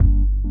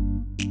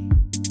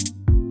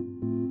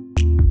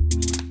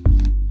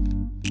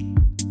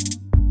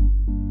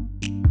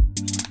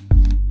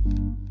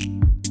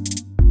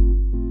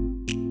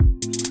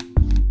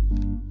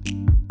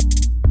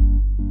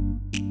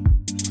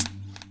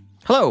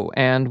Hello,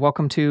 and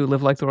welcome to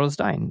Live Like the World is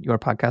Dying, your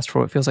podcast for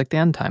what feels like the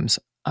end times.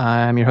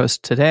 I'm your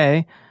host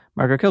today,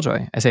 Margaret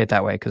Killjoy. I say it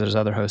that way because there's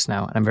other hosts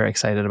now, and I'm very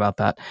excited about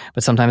that.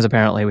 But sometimes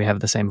apparently we have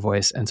the same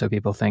voice, and so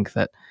people think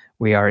that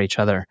we are each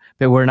other.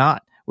 But we're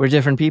not. We're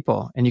different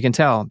people, and you can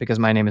tell because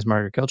my name is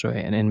Margaret Killjoy,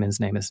 and Inman's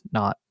name is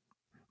not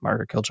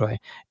Margaret Killjoy.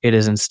 It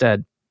is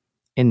instead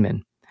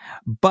Inman.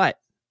 But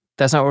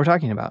that's not what we're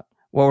talking about.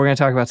 What we're going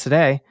to talk about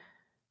today,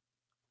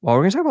 well,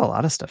 we're going to talk about a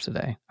lot of stuff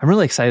today. I'm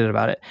really excited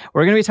about it.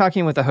 We're going to be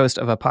talking with the host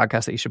of a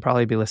podcast that you should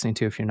probably be listening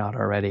to if you're not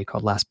already,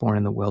 called Last Born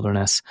in the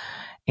Wilderness.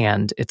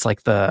 And it's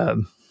like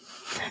the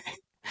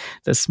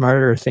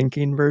smarter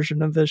thinking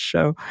version of this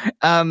show.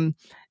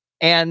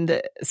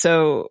 And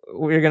so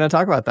we're going to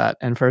talk about that.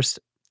 And first,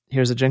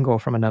 here's a jingle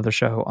from another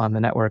show on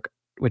the network,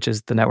 which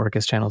is the network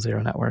is Channel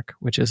Zero Network,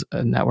 which is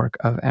a network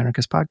of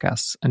anarchist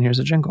podcasts. And here's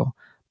a jingle.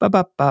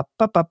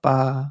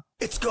 Ba-ba-ba-ba-ba-ba.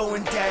 It's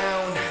going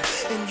down,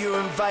 and you're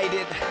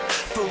invited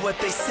for what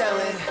they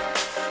selling.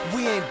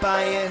 We ain't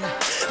buying.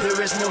 There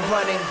is no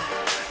running.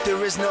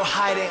 There is no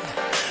hiding.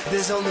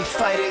 There's only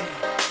fighting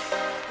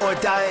or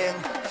dying.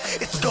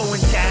 It's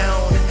going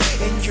down,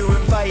 and you're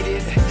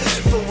invited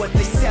for what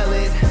they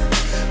selling.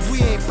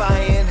 We ain't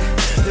buying.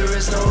 There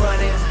is no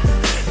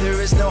running. There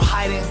is no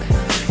hiding.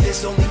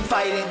 There's only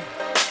fighting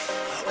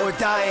or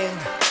dying.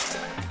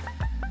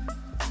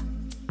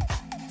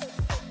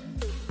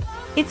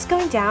 It's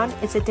Going Down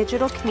is a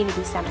digital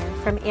community center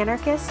from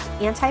anarchist,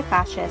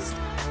 anti-fascist,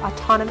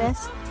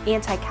 autonomous,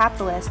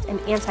 anti-capitalist, and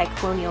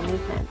anti-colonial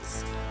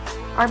movements.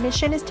 Our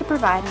mission is to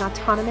provide an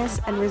autonomous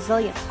and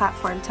resilient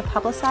platform to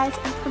publicize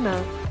and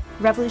promote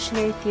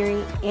revolutionary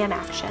theory and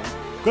action.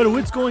 Go to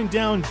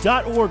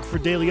itsgoingdown.org for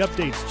daily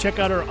updates. Check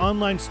out our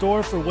online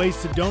store for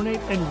ways to donate,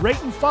 and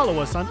rate and follow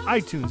us on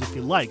iTunes if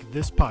you like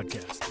this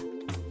podcast.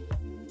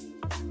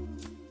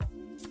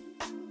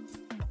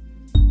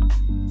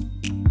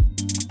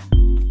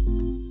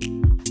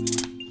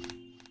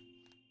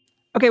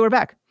 Okay, we're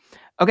back.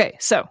 Okay,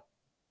 so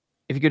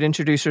if you could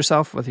introduce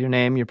yourself with your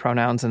name, your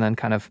pronouns, and then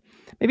kind of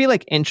maybe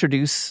like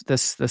introduce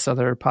this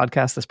other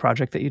podcast, this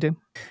project that you do.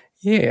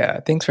 Yeah,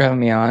 thanks for having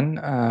me on.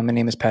 My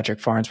name is Patrick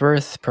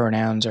Farnsworth.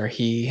 Pronouns are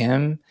he,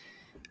 him.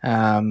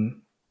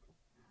 I'm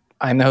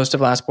the host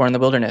of Last Born in the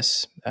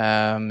Wilderness.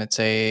 It's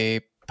a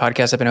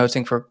podcast I've been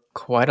hosting for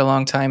quite a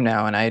long time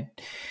now, and I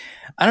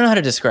don't know how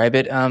to describe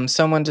it.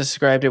 Someone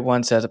described it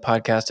once as a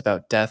podcast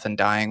about death and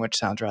dying, which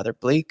sounds rather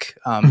bleak.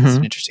 It's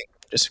an interesting way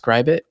to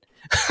describe it.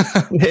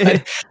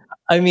 But,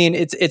 I mean,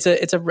 it's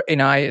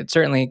a I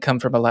certainly come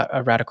from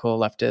a radical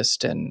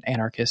leftist and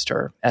anarchist,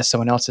 or as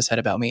someone else has said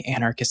about me,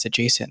 anarchist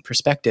adjacent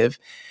perspective.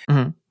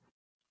 Mm-hmm.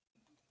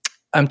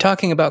 I'm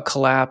talking about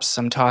collapse.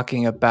 I'm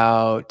talking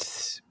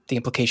about the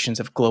implications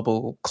of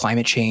global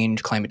climate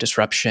change, climate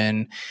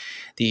disruption,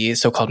 the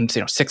so-called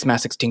sixth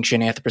mass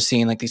extinction,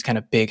 Anthropocene, like these kind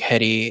of big,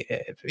 heady,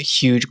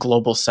 huge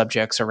global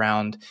subjects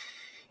around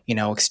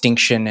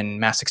extinction and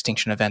mass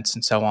extinction events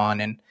and so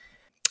on. And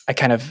I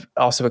kind of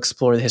also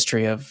explore the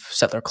history of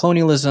settler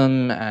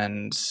colonialism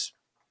and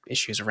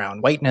issues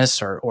around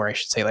whiteness, or I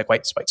should say like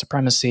white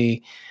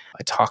supremacy.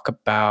 I talk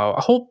about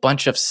a whole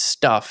bunch of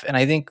stuff. And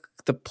I think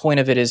the point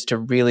of it is to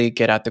really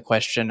get at the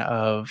question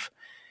of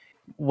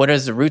what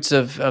is the roots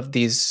of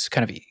these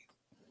kind of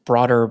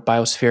broader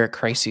biospheric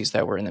crises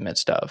that we're in the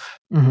midst of.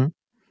 Mm-hmm.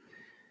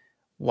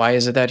 Why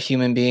is it that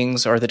human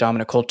beings, or the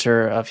dominant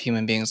culture of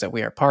human beings that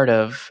we are part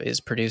of, is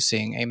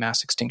producing a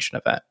mass extinction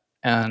event?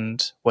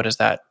 And what does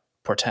that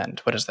portend?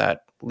 What does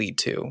that lead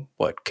to?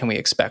 What can we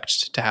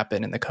expect to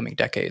happen in the coming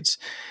decades?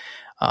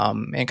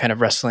 And kind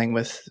of wrestling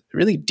with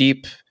really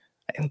deep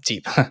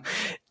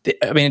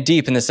I mean,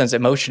 deep in the sense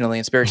emotionally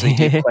and spiritually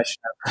deep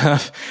question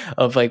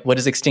of like, what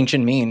does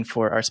extinction mean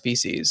for our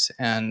species?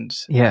 And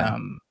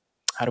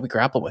how do we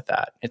grapple with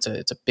that? It's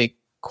a big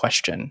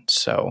question.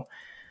 So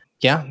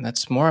yeah,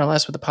 that's more or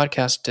less what the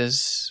podcast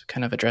is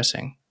kind of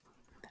addressing.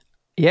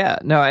 Yeah,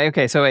 no,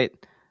 okay. So wait,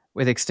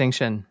 with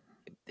extinction,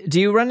 do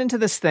you run into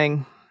this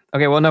thing?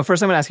 Okay, well, no,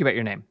 first I'm going to ask you about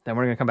your name. Then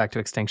we're going to come back to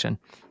extinction.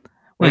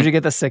 Where did you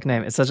get this sick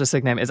name? It's such a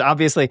sick name. It's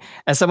obviously,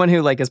 as someone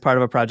who like is part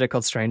of a project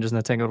called Strangers in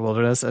the Tangled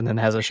Wilderness and then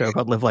has a show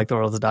called Live Like the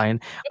World is Dying,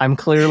 I'm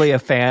clearly a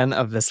fan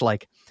of this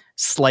like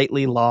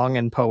slightly long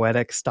and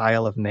poetic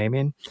style of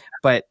naming.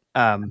 But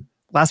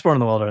Last Born in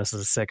the Wilderness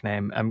is a sick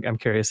name. I'm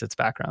curious its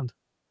background.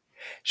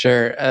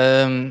 Sure.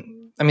 I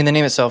mean, the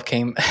name itself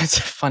it's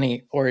a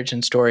funny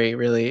origin story,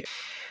 really.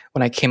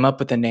 When I came up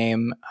with the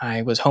name,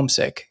 I was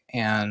homesick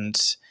and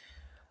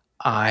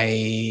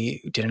I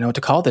didn't know what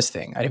to call this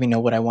thing. I didn't even know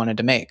what I wanted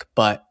to make,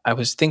 but I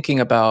was thinking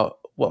about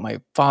what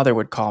my father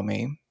would call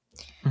me,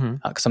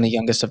 because I'm the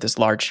youngest of this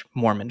large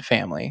Mormon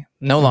family,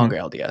 no longer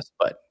LDS,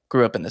 but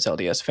grew up in this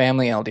LDS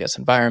family, LDS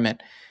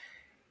environment.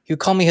 He would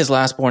call me his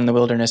last born in the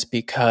wilderness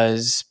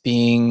because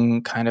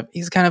he's kind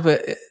of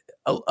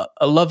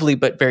a lovely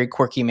but very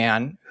quirky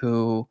man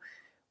who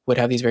would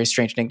have these very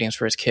strange nicknames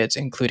for his kids,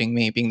 including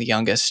me being the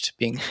youngest,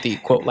 being the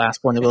quote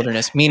last born in the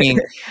wilderness,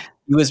 meaning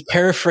he was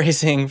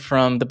paraphrasing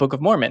from the Book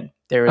of Mormon.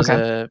 There was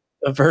a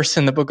verse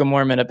in the Book of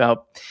Mormon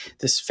about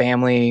this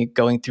family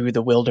going through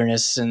the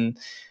wilderness and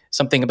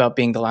something about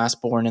being the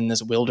last born in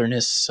this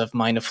wilderness of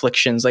mine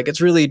afflictions. Like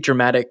it's really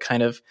dramatic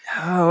kind of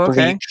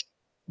bleak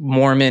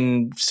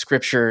Mormon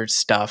scripture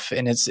stuff.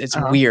 And it's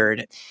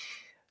weird.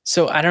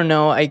 So I don't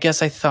know. I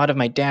guess I thought of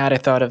my dad. I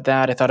thought of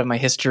that. I thought of my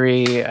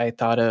history. I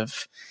thought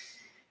of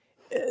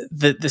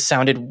the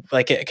sounded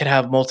like it could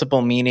have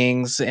multiple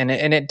meanings. And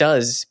it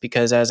does,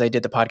 because as I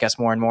did the podcast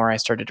more and more, I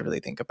started to really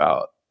think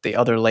about the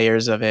other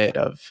layers of it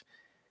of,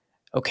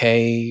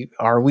 okay,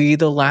 are we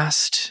the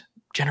last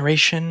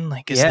generation?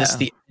 Like, is this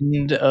the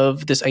end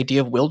of this idea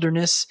of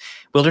wilderness?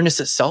 Wilderness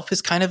itself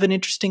is kind of an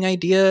interesting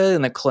idea,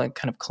 and the kind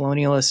of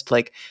colonialist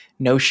like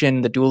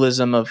notion, the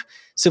dualism of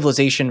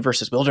civilization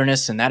versus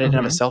wilderness, and that in and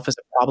of itself is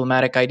a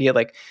problematic idea.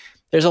 Like,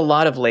 there's a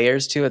lot of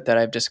layers to it that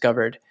I've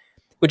discovered,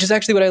 which is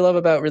actually what I love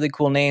about really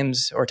cool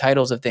names or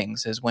titles of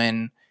things, is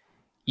when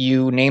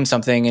you name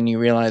something and you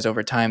realize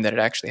over time that it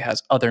actually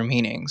has other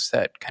meanings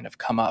that kind of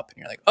come up, and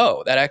you're like,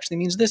 oh, that actually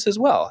means this as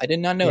well. I did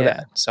not know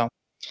that. So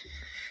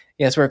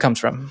yeah, that's where it comes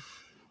from.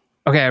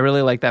 Okay, I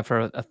really like that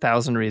for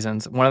 1,000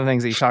 reasons. One of the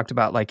things that you talked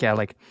about, like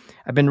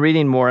I've been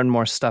reading more and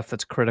more stuff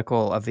that's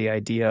critical of the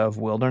idea of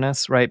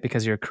wilderness, right?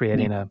 Because you're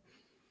creating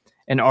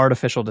an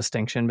artificial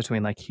distinction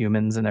between like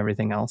humans and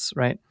everything else,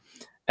 right?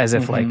 As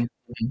if like,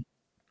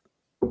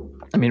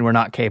 I mean, we're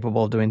not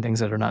capable of doing things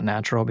that are not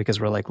natural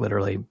because we're like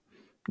literally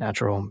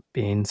natural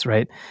beings,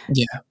 right?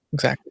 Yeah,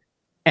 exactly.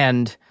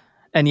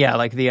 And yeah,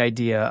 like the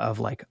idea of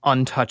like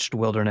untouched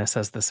wilderness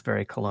as this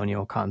very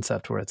colonial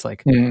concept where it's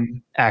like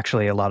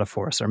actually a lot of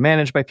forests are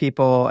managed by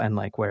people, and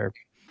like where,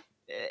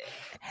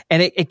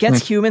 and it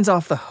gets humans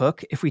off the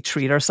hook if we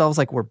treat ourselves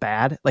like we're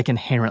bad, like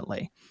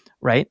inherently,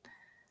 right?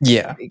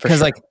 Yeah,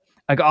 because like,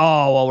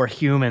 oh, well, we're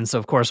humans, so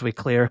of course we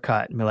clear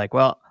cut, and be like,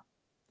 well,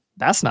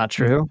 that's not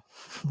true.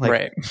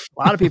 Like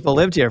a lot of people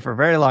lived here for a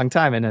very long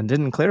time and then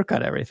didn't clear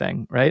cut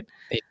everything, right?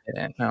 They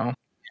didn't, no.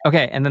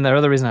 Okay, and then the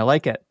other reason I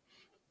like it,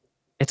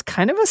 it's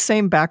kind of the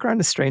same background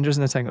as Strangers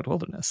in the Tangled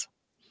Wilderness.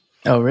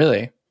 Oh,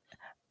 really?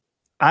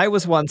 I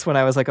was once, when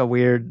I was like a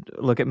weird,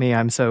 look at me,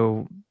 I'm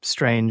so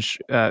strange,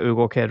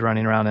 Oogle kid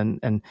running around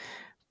and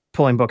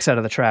pulling books out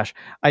of the trash.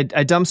 I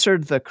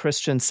dumpstered the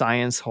Christian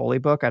Science Holy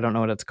Book. I don't know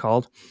what it's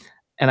called.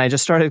 And I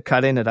just started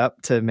cutting it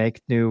up to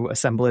make new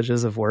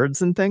assemblages of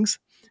words and things,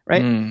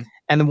 right?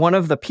 And one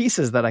of the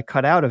pieces that I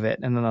cut out of it,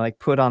 and then I like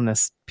put on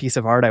this piece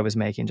of art I was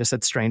making, just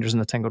said Strangers in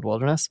the Tangled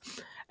Wilderness.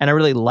 And I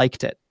really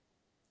liked it.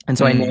 And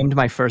so I named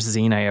my first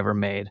zine I ever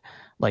made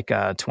like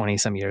 20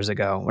 some years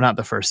ago. Well, not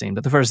the first zine,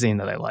 but the first zine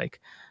that I like.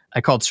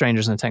 I called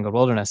Strangers in the Tangled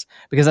Wilderness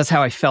because that's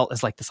how I felt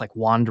as like this like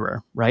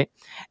wanderer, right?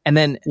 And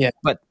then,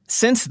 but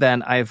since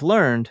then I've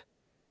learned,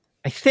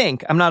 I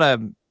think, I'm not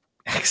a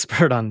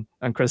expert on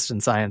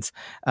Christian Science,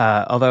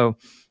 although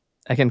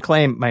I can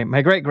claim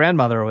my great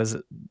grandmother was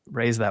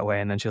raised that way,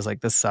 and then she was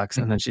like, this sucks.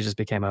 And then she just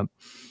became a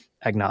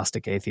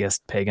agnostic,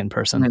 atheist, pagan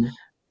person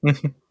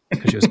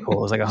because she was cool.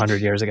 It was like 100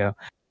 years ago.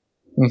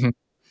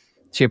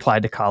 She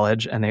applied to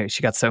college, and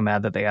she got so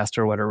mad that they asked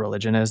her what her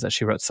religion is that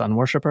she wrote sun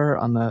worshiper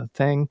on the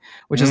thing,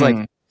 which is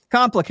like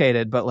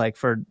complicated, but like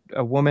for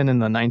a woman in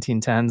the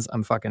 1910s,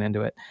 I'm fucking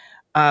into it.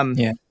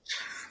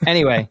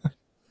 Anyway,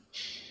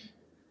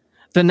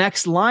 the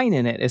next line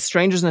in it is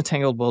Strangers in the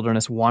Tangled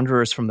Wilderness,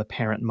 wanderers from the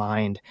parent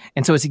mind.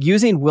 And so it's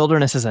using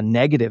wilderness as a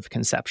negative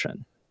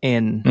conception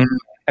in,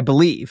 I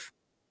believe,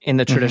 in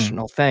the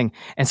traditional thing.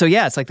 And so,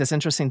 yeah, it's like this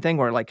interesting thing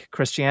where like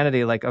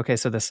Christianity, like, okay,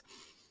 so this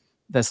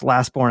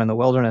last born in the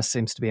wilderness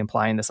seems to be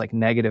implying this like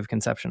negative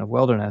conception of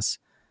wilderness,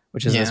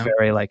 which is this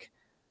very like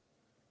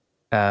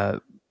a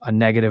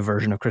negative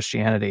version of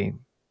Christianity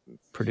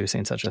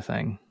producing such a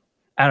thing.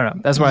 I don't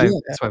know. That's what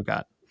I've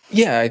got.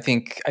 Yeah, I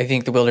think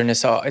the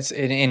wilderness, it's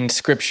in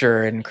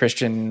scripture and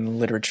Christian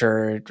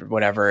literature,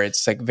 whatever.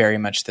 It's like very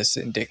much this.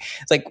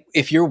 It's like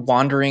if you're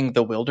wandering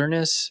the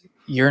wilderness,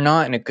 you're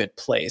not in a good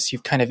place.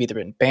 You've kind of either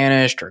been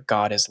banished, or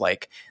God is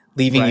like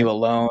leaving you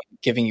alone,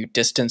 giving you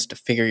distance to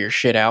figure your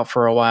shit out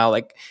for a while.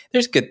 Like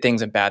there's good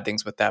things and bad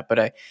things with that, but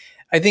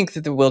I think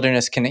that the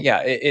wilderness can,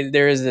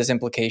 there is this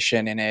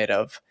implication in it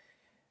of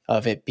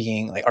it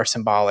being like, or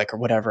symbolic or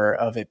whatever,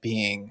 of it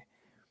being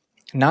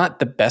not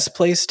the best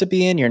place to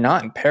be in. You're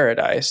not in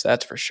paradise,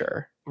 that's for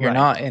sure. You're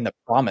not in the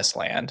promised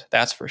land,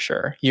 that's for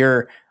sure.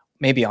 You're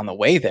maybe on the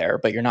way there,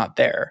 but you're not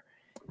there.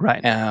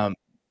 Right.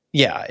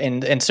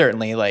 And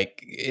certainly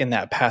like in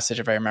that passage,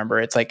 if I remember,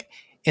 it's like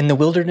in the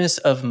wilderness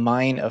of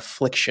mine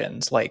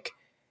afflictions, like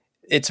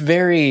it's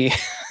very,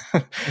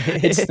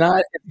 it's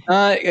not,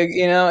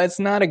 it's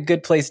not a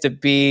good place to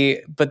be,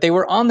 but they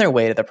were on their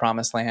way to the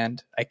promised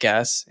land, I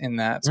guess, in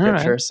that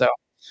scripture. So.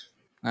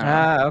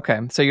 Okay.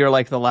 So you're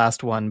like the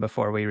last one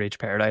before we reach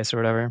paradise or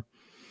whatever.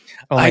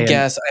 Only I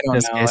guess. I don't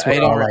know. Case,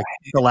 we're all like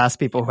the last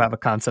people who have a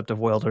concept of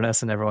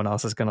wilderness, and everyone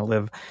else is going to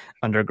live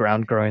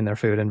underground growing their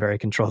food in very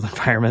controlled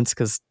environments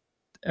because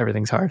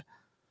everything's hard.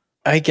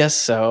 I guess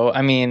so.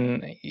 I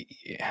mean,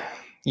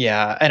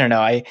 yeah, I don't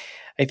know. I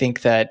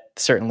think that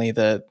certainly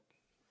the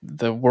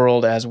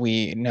world as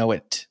we know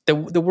it, the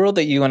world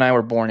that you and I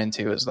were born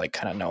into is like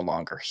kind of no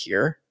longer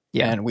here.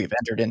 Yeah. And we've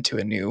entered into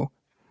a new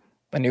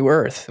a new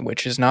Earth,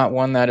 which is not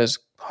one that is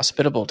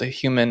hospitable to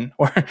human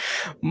or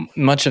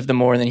much of the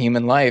more than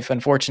human life,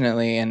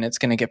 unfortunately, and it's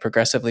going to get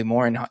progressively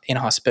more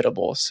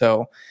inhospitable.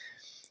 So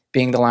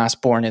being the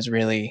last born is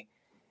really,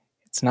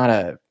 it's not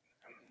a,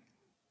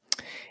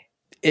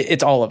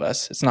 it's all of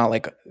us. It's not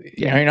like,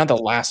 you're not the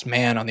last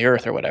man on the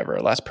earth or whatever,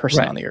 last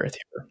person on the earth.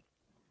 You're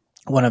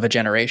one of a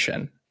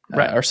generation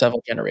or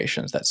several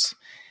generations that's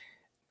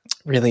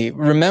really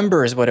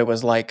remembers what it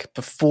was like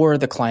before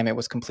the climate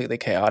was completely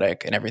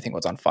chaotic and everything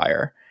was on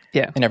fire.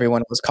 Yeah. And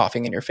everyone was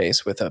coughing in your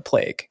face with a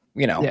plague.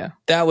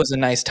 That was a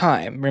nice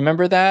time.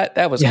 Remember that?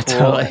 That was cool.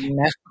 Totally.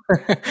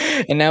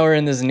 And now we're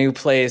in this new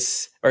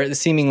place, or the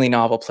seemingly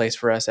novel place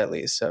for us, at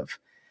least,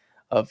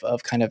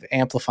 of kind of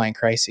amplifying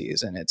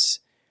crises. And it's,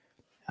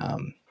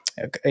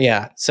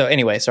 So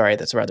anyway, sorry,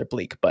 that's rather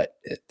bleak, but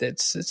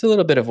it's a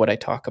little bit of what I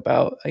talk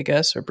about, I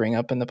guess, or bring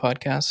up in the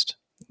podcast.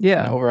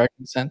 Yeah. In an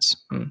overarching sense.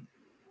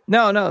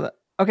 No.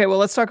 Okay, well,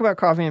 let's talk about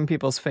coughing in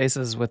people's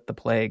faces with the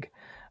plague.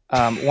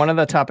 One of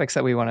the topics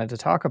that we wanted to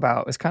talk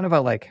about is kind of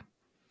a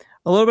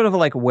little bit of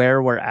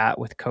where we're at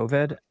with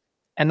COVID,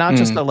 and not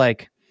just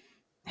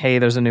hey,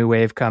 there's a new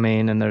wave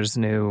coming and there's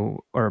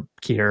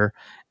here,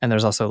 and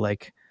there's also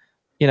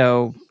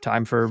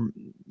time for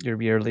your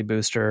yearly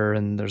booster,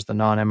 and there's the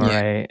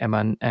non-mRNA,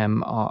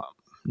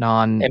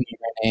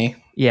 mRNA.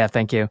 Yeah,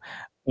 thank you.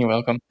 You're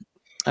welcome.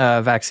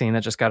 Vaccine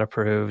that just got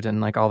approved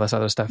and all this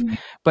other stuff.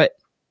 But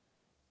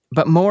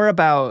more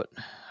about,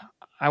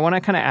 I want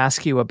to kind of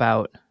ask you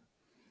about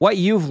what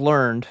you've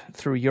learned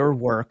through your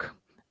work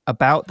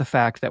about the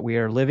fact that we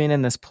are living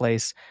in this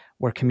place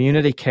where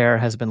community care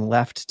has been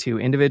left to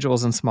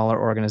individuals and smaller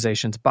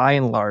organizations by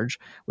and large,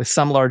 with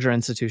some larger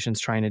institutions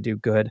trying to do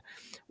good,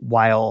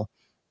 while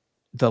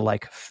the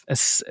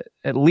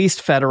at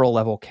least federal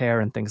level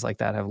care and things like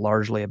that have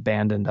largely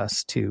abandoned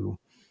us to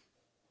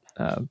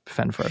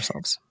fend for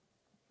ourselves.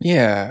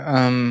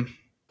 Yeah.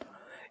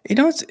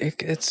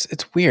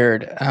 It's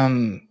weird.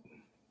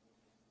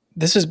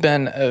 This has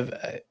been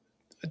a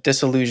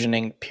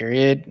disillusioning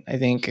period. I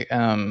think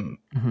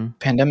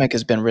pandemic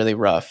has been really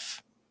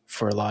rough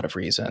for a lot of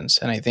reasons.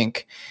 And I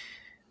think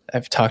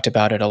I've talked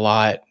about it a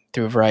lot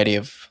through a variety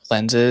of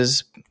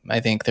lenses. I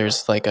think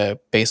there's a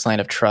baseline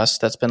of trust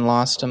that's been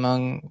lost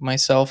among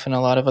myself and a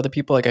lot of other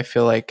people. I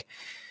feel like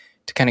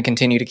to kind of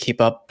continue to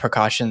keep up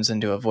precautions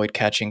and to avoid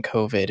catching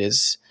COVID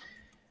is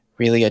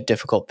really a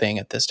difficult thing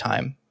at this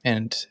time.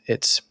 And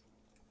it's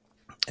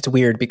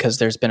weird because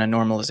there's been a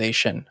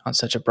normalization on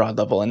such a broad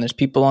level, and there's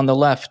people on the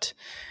left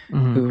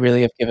who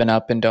really have given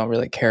up and don't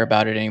really care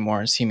about it anymore.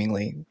 And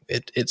seemingly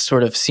it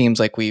sort of seems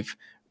like we've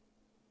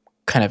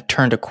kind of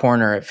turned a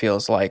corner, it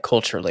feels like,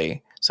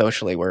 culturally,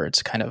 socially, where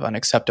it's kind of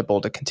unacceptable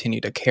to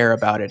continue to care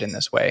about it in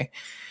this way.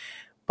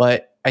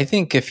 But I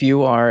think if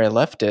you are a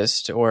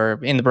leftist, or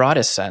in the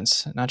broadest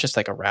sense, not just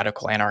a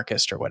radical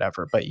anarchist or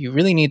whatever, but you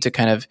really need to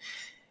kind of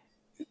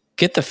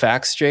get the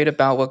facts straight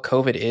about what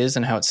COVID is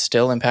and how it's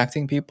still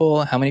impacting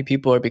people, how many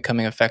people are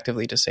becoming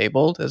effectively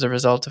disabled as a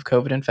result of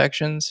COVID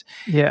infections.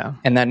 Yeah.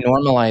 And that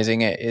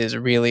normalizing it is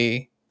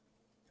really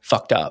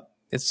fucked up.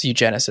 It's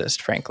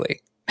eugenicist,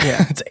 frankly.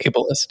 Yeah. It's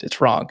ableist. It's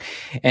wrong.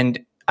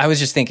 And I was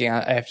just thinking,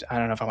 I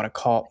don't know if I want to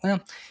call, I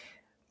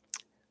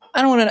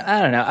don't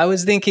know. I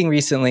was thinking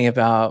recently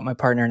about my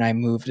partner and I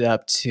moved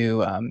up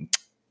to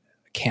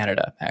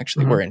Canada,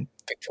 actually. We're in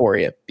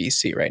Victoria,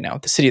 BC right now,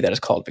 the city that is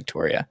called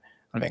Victoria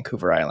on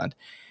Vancouver Island.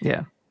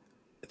 Yeah.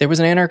 There was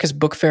an anarchist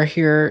book fair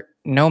here,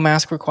 no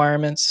mask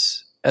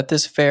requirements at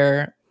this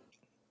fair.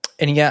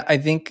 And yet I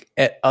think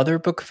at other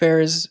book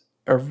fairs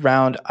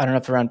around, I don't know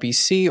if around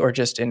BC or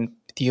just in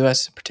the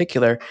US in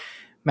particular,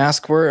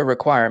 masks were a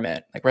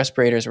requirement,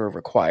 respirators were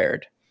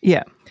required.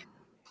 Yeah.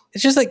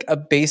 It's just a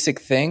basic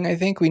thing I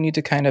think we need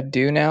to kind of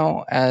do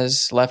now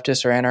as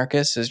leftists or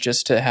anarchists, is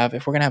just to have,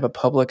 if we're going to have a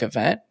public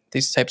event,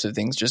 these types of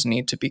things just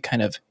need to be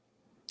kind of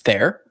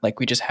there.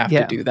 We just have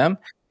to do them,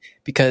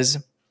 because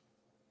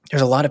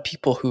there's a lot of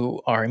people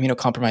who are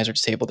immunocompromised or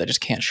disabled that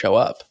just can't show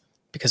up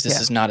because this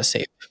is not a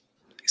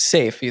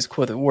safe, these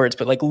quote the words,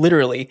 but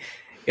literally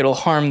it'll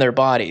harm their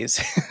bodies.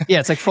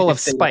 Yeah. It's full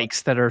of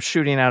spikes that are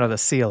shooting out of the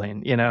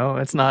ceiling,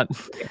 it's not.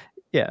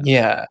 Yeah.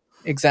 Yeah,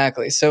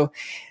 exactly. So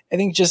I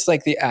think just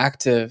the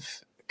act of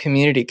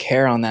community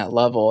care on that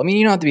level. I mean,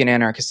 you don't have to be an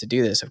anarchist to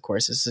do this, of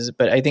course.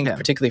 But I think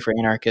particularly for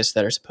anarchists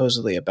that are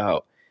supposedly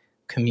about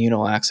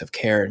communal acts of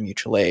care and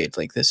mutual aid,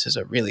 this is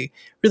a really,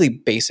 really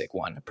basic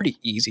one, a pretty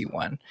easy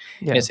one.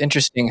 Yeah. And it's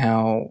interesting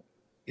how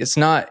it's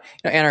not,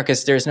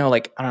 anarchists, there's no I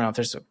don't know if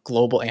there's a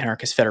global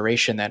anarchist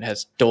federation that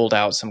has doled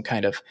out some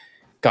kind of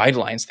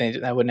guidelines.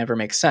 That would never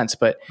make sense.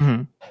 But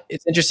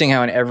it's interesting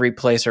how in every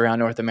place around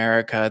North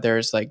America,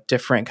 there's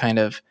different kind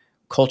of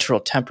cultural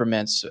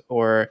temperaments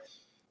or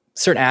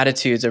certain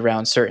attitudes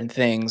around certain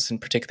things,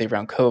 and particularly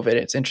around COVID.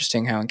 It's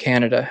interesting how in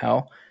Canada,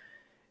 how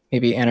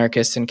maybe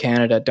anarchists in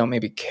Canada don't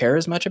maybe care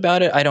as much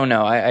about it. I don't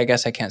know. I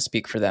guess I can't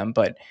speak for them,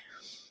 but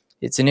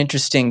it's an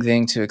interesting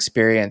thing to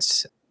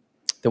experience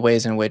the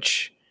ways in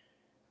which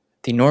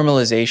the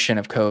normalization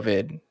of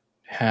COVID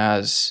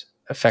has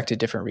affected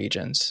different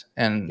regions.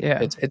 And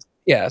it's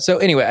Yeah. So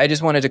anyway, I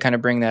just wanted to kind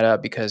of bring that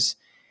up because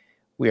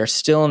we are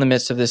still in the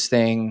midst of this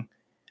thing.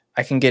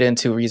 I can get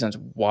into reasons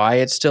why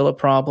it's still a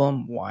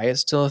problem, why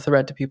it's still a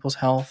threat to people's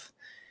health,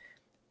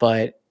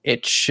 but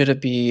it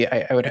should be,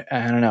 I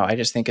don't know. I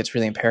just think it's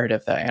really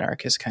imperative that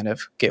anarchists kind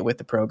of get with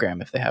the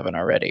program if they haven't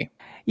already.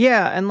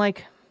 Yeah. And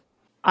like,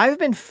 I've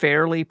been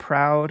fairly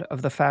proud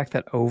of the fact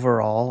that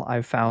overall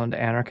I've found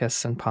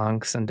anarchists and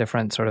punks and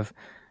different sort of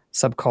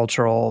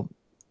subcultural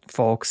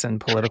folks and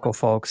political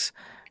folks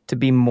to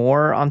be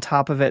more on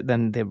top of it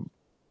than the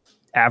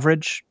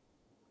average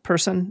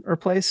person or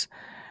place,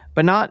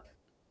 but not,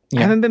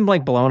 I haven't been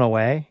like blown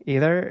away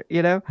either,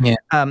 you know? Yeah.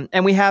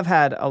 And we have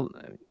had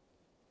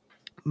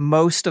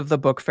most of the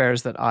book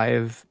fairs that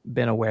I've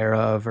been aware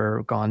of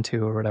or gone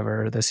to or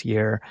whatever this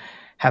year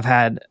have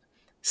had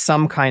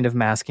some kind of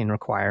masking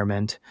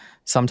requirement.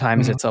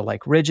 Sometimes it's a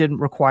like rigid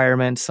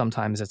requirement.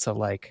 Sometimes it's a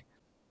like,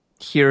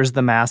 here's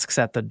the masks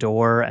at the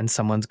door and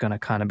someone's going to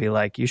kind of be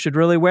like, you should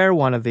really wear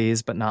one of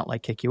these, but not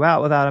like kick you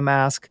out without a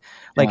mask.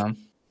 Like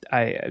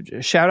I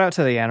shout out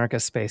to the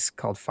anarchist space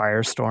called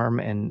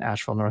Firestorm in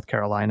Asheville, North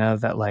Carolina,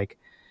 that like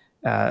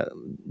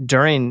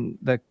during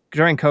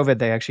COVID,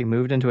 they actually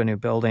moved into a new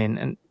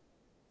building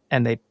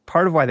and they,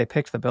 part of why they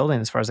picked the building,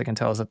 as far as I can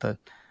tell, is that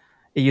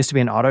it used to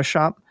be an auto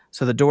shop.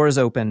 So the door is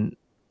open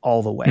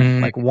all the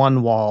way. Like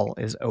one wall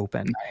is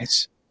open.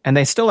 Nice. And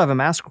they still have a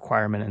mask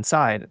requirement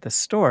inside at the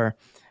store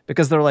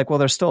because they're like, well,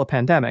 there's still a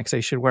pandemic, so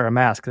you should wear a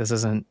mask. This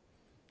isn't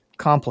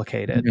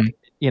complicated,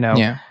 you know?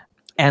 Yeah.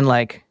 And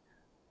like,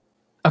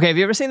 okay, have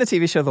you ever seen the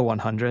TV show The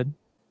 100?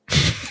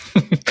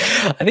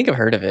 I think I've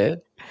heard of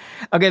it.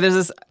 Okay, there's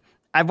this,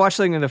 I've watched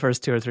like the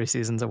first 2 or 3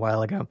 seasons a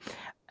while ago.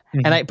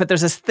 But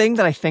there's this thing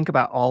that I think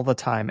about all the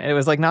time. And it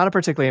was like not a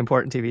particularly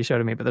important TV show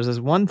to me, but there's this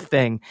one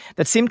thing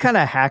that seemed kind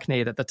of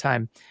hackneyed at the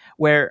time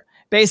where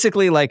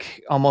basically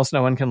like almost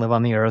no one can live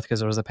on the earth because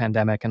there was a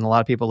pandemic and a lot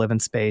of people live in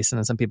space and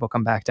then some people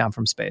come back down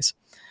from space.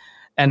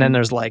 And then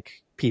there's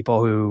like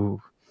people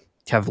who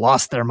have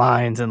lost their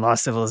minds and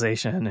lost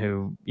civilization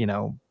who, you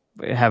know,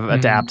 have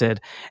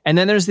adapted. And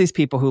then there's these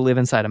people who live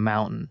inside a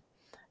mountain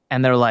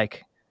and they're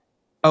like,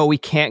 oh, we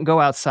can't go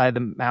outside the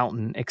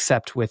mountain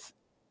except with,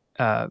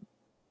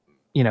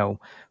 you know,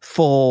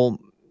 full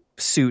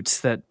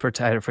suits that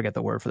protect, I forget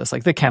the word for this,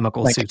 like the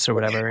chemical like, suits or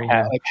whatever.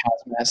 Like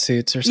hazmat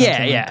suits or something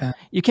like that.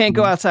 You can't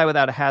go outside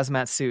without a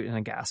hazmat suit and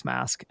a gas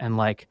mask. And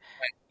like,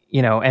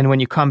 you know, and when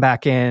you come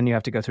back in, you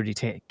have to go through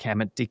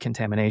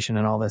decontamination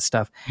and all this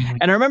stuff.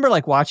 And I remember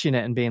like watching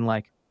it and being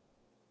like,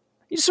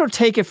 you just sort of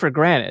take it for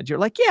granted. You're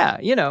like, yeah,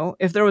 you know,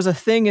 if there was a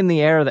thing in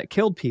the air that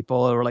killed people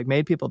or like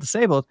made people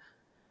disabled,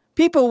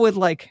 people would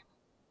like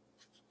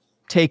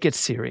take it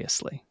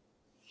seriously,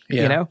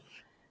 you know?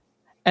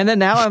 And then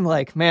now I'm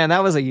like, man,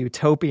 that was a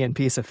utopian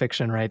piece of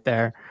fiction right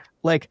there.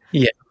 Like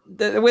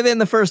within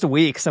the first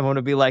week, someone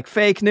would be like,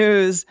 fake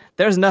news,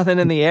 there's nothing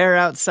in the air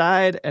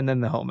outside. And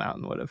then the whole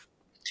mountain would have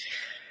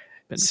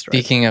been destroyed.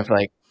 Speaking of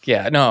like,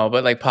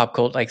 but like pop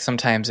culture, like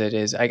sometimes it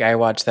is, like I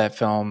watched that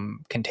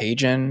film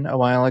Contagion a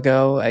while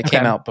ago. It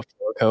came out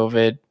before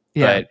COVID,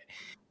 but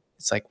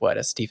it's like what,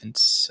 a Steven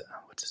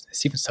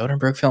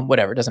Soderbergh film,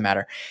 whatever, it doesn't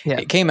matter.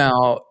 It came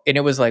out and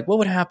it was like, what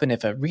would happen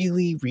if a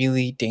really,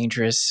 really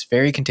dangerous,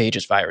 very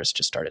contagious virus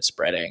just started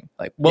spreading?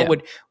 Like what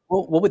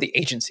would the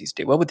agencies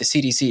do? What would the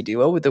CDC do?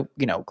 What would the,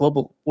 you know,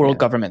 global world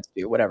governments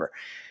do? Whatever.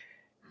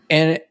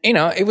 And, you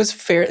know, it was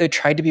fair. They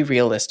tried to be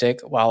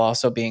realistic while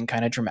also being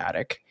kind of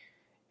dramatic.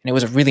 And it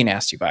was a really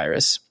nasty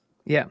virus.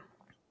 Yeah.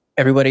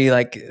 Everybody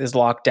like is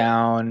locked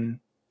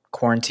down,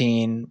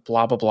 quarantine,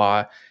 blah, blah,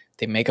 blah.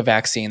 They make a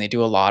vaccine, they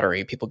do a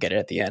lottery, people get it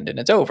at the end and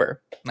it's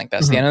over. Like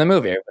that's the end of the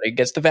movie. Everybody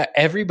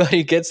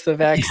gets the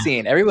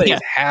vaccine. Everybody's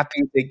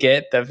happy to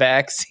get the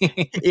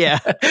vaccine.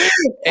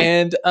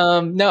 And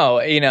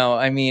no, you know,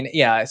 I mean,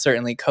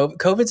 certainly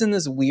COVID's in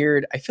this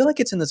weird, I feel like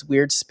it's in this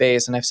weird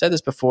space. And I've said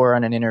this before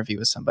on an interview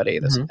with somebody,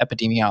 this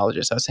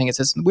epidemiologist. I was saying it's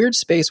this weird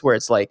space where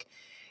it's like,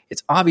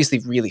 it's obviously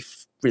really,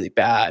 really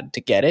bad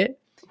to get it.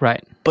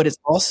 Right. But it's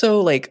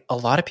also like a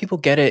lot of people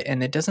get it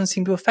and it doesn't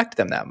seem to affect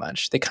them that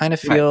much. They kind of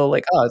feel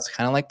like, oh, it's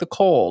kind of like the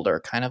cold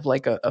or kind of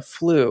like a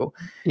flu.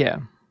 Yeah.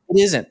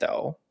 It isn't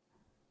though.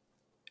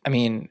 I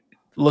mean,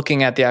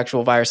 looking at the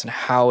actual virus and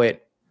how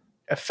it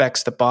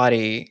affects the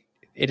body,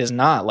 it is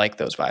not like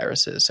those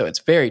viruses. So it's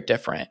very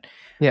different.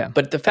 Yeah.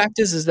 But the fact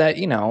is that,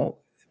 you know,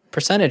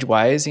 percentage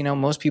wise, you know,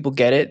 most people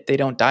get it. They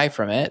don't die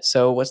from it.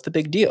 So what's the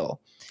big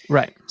deal?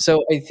 Right.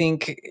 So I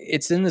think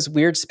it's in this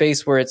weird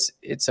space where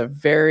it's a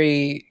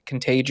very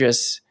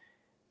contagious,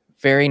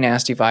 very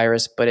nasty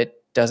virus, but it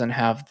doesn't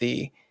have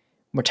the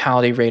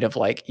mortality rate of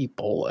like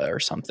Ebola or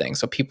something.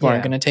 So people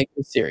aren't going to take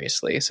it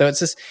seriously. So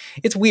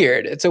it's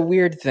weird. It's a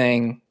weird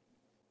thing.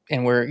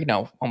 And we're, you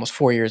know, almost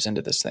 4 years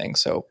into this thing.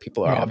 So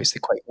people are obviously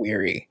quite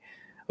weary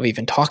of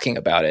even talking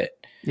about it.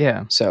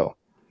 Yeah. So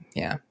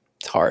yeah,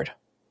 it's hard.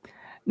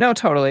 No,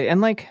 totally. And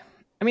like,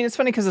 I mean, it's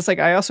funny because it's like,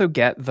 I also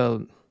get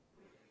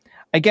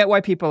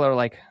why people are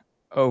like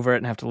over it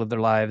and have to live their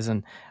lives.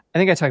 And I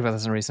think I talked about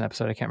this in a recent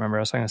episode. I can't remember. I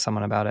was talking to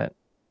someone about it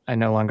I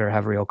no longer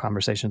have real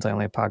conversations. I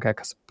only have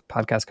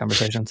podcast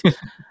conversations.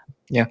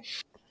 Yeah.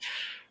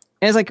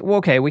 And it's like, well,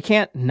 okay, we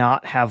can't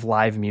not have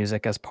live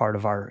music as part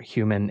of our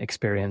human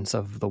experience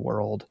of the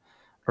world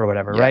or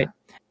whatever, Yeah. right?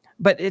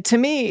 But to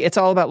me, it's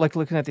all about like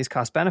looking at these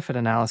cost-benefit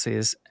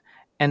analyses.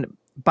 And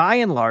by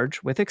and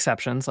large, with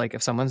exceptions, like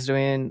if someone's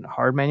doing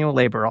hard manual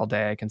labor all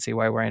day, I can see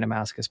why wearing a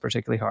mask is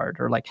particularly hard.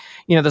 Or like,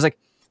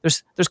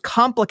 there's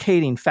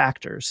complicating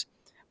factors.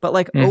 But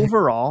like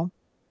overall,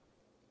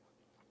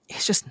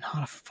 it's just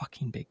not a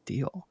fucking big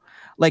deal.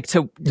 Like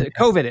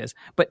COVID is,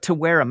 but to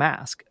wear a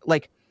mask,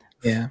 like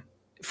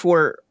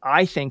for,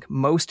 I think,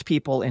 most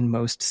people in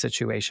most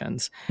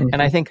situations.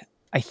 And I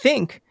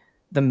think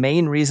the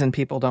main reason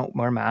people don't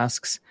wear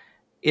masks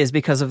is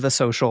because of the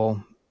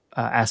social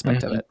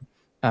aspect of it.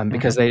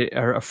 Because they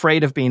are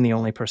afraid of being the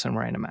only person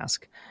wearing a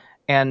mask.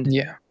 And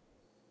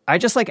I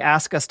just like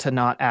ask us to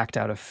not act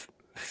out of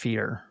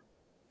fear.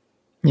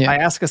 I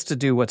ask us to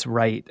do what's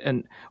right.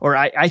 Or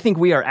I think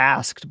we are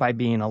asked by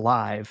being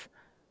alive.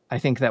 I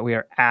think that we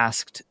are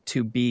asked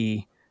to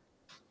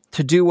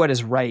do what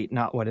is right,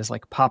 not what is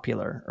like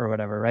popular or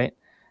whatever. Right.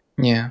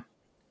 Yeah.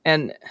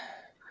 And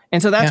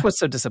so that's what's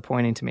so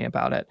disappointing to me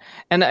about it.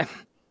 And I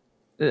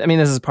mean,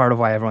 this is part of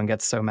why everyone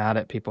gets so mad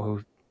at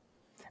people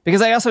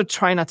because I also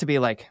try not to be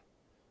like,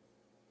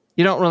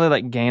 you don't really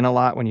like gain a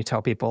lot when you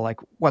tell people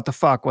like, what the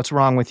fuck, what's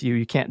wrong with you?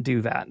 You can't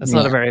do that. That's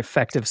not a very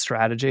effective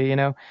strategy, you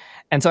know?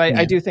 And so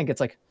I do think it's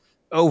like,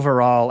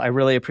 overall, I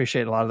really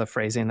appreciate a lot of the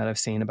phrasing that I've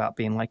seen about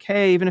being like,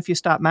 hey, even if you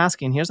stop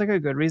masking, here's like a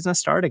good reason to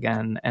start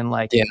again. And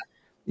like,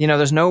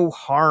 there's no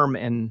harm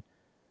in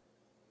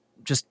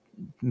just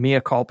mea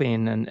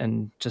culping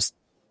and just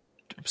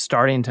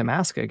starting to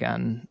mask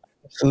again.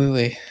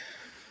 Absolutely.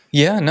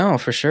 Yeah, no,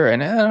 for sure.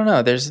 And I don't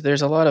know,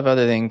 there's a lot of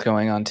other things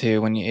going on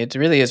too. It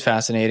really is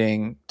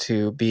fascinating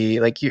to be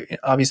like, you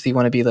obviously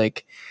want to be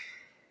like,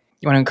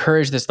 you want to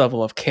encourage this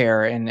level of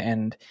care.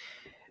 And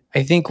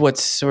I think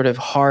what's sort of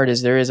hard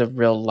is there is a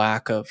real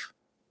lack of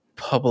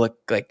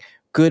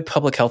good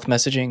public health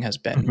messaging has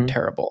been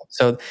terrible.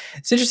 So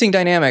it's an interesting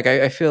dynamic.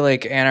 I feel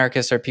like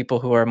anarchists are people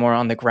who are more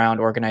on the ground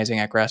organizing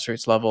at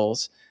grassroots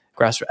levels,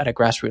 at a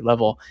grassroots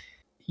level.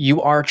 You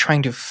are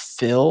trying to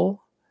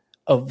fill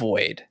a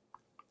void.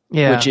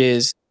 Yeah. Which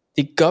is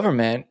the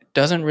government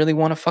doesn't really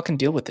want to fucking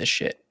deal with this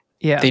shit.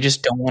 Yeah. They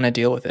just don't want to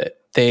deal with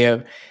it. They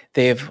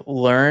have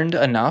learned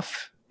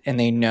enough and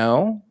they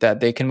know that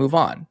they can move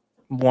on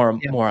more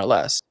or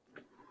less.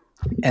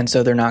 And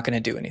so they're not going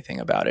to do anything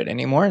about it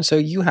anymore. And so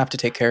you have to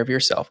take care of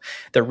yourself.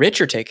 The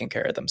rich are taking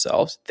care of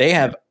themselves. They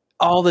have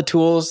all the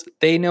tools.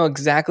 They know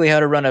exactly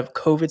how to run a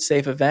COVID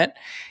safe event.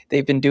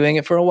 They've been doing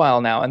it for a while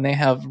now and they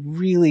have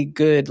really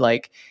good,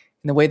 like,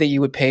 in the way that you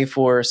would pay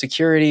for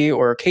security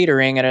or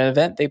catering at an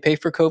event, they pay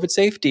for COVID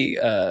safety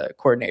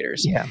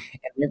coordinators. Yeah.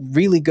 And they're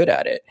really good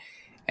at it.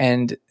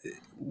 And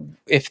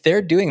if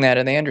they're doing that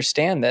and they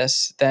understand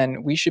this,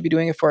 then we should be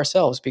doing it for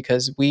ourselves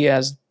because we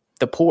as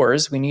the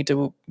poors, we need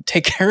to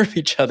take care of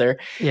each other,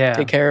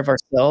 take care of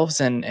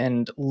ourselves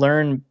and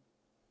learn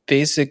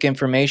basic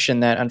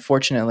information that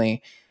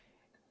unfortunately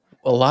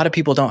a lot of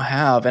people don't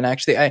have. And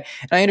actually, I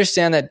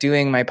understand that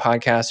doing my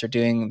podcast or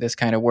doing this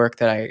kind of work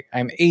that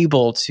I'm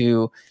able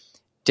to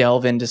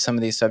delve into some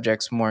of these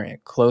subjects more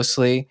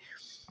closely.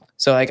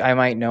 So like I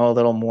might know a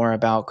little more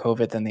about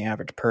COVID than the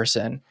average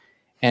person.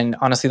 And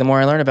honestly, the more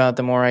I learn about it,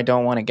 the more I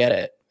don't want to get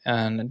it.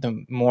 And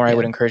the more I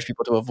would encourage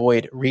people to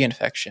avoid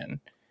reinfection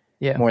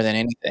more than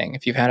anything.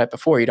 If you've had it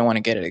before, you don't want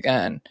to get it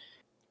again.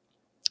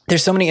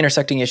 There's so many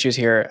intersecting issues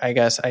here. I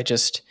guess I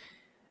just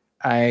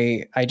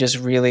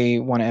really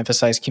want to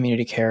emphasize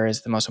community care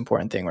is the most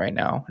important thing right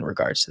now in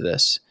regards to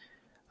this.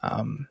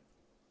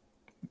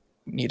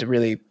 Need to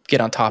really get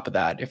on top of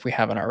that if we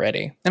haven't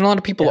already. And a lot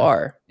of people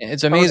are.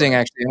 It's amazing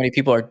actually how many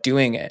people are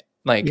doing it.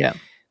 Like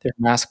there's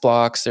mask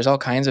blocks, there's all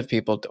kinds of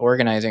people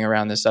organizing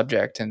around this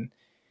subject and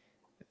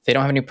they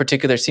don't have any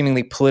particular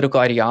seemingly political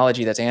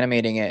ideology that's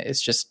animating it.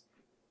 It's just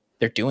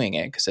they're doing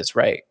it because it's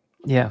right.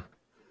 Yeah.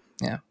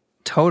 Yeah.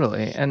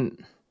 Totally.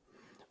 And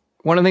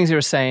one of the things you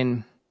were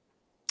saying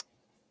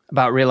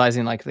about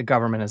realizing like the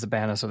government is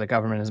abandoned, so the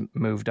government has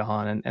moved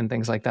on and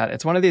things like that.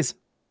 It's one of these.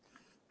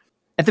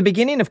 At the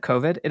beginning of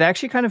COVID, it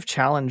actually kind of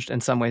challenged,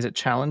 in some ways, it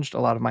challenged a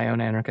lot of my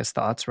own anarchist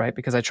thoughts, right?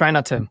 Because I try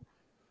not to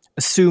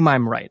assume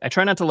I'm right. I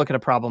try not to look at a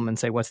problem and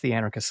say, what's the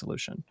anarchist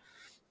solution?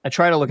 I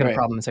try to look at a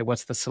problem and say,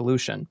 what's the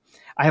solution?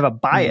 I have a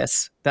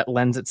bias that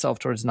lends itself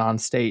towards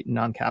non-state,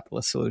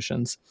 non-capitalist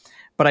solutions.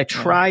 But I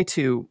try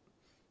to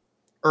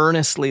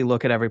earnestly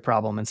look at every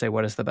problem and say,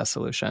 what is the best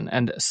solution?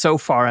 And so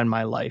far in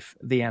my life,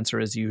 the answer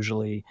is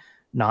usually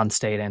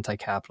non-state,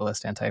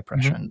 anti-capitalist,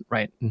 anti-oppression,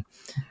 right? And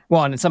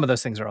some of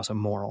those things are also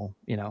moral,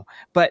 you know.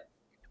 But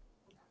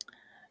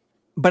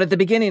at the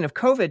beginning of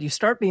COVID, you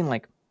start being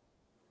like,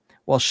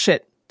 well,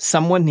 shit, this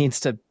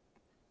needs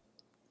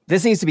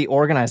to be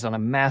organized on a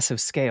massive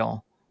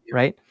scale,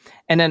 right?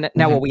 And then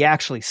now what we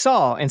actually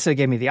saw, instead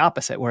gave me the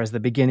opposite, whereas the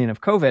beginning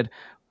of COVID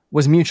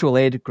was mutual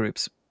aid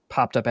groups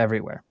popped up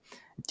everywhere.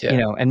 You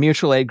know, and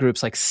mutual aid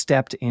groups like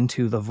stepped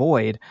into the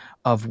void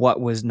of what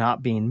was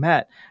not being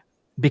met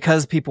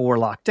because people were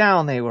locked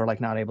down, they were like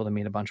not able to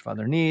meet a bunch of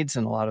other needs.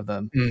 And a lot of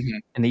them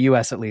in the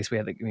US, at least, we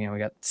had, we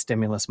got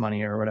stimulus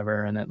money or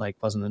whatever, and it like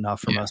wasn't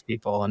enough for most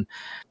people.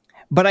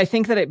 But I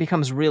think that it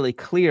becomes really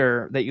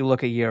clear that you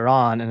look a year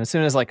on, and as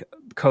soon as like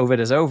COVID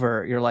is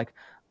over, you're like,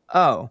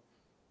 oh,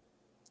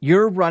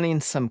 you're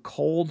running some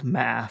cold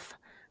math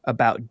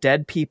about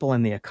dead people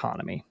in the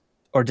economy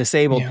or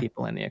disabled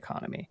people in the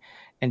economy.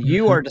 And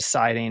you are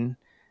deciding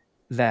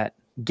that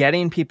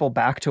getting people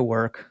back to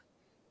work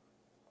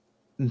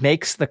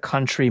makes the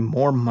country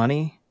more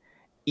money,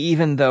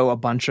 even though a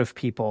bunch of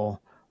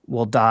people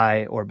will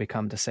die or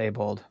become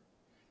disabled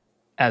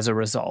as a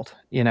result,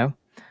 you know?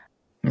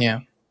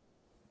 Yeah.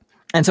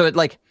 And so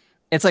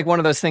it's like one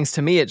of those things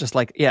to me, it just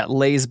like, it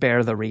lays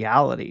bare the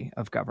reality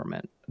of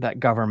government, that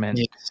government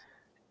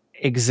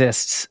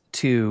exists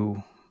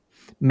to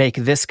make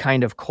this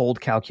kind of cold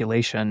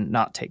calculation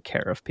not take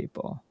care of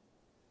people.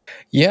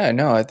 Yeah,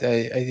 no, I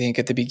think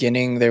at the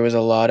beginning there was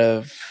a lot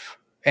of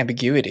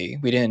ambiguity.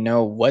 We didn't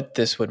know what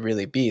this would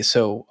really be.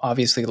 So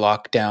obviously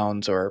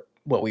lockdowns, or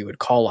what we would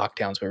call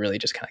lockdowns, but really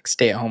just kind of like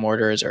stay-at-home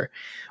orders or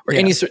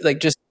any sort, like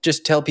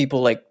just tell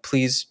people like,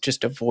 please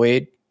just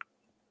avoid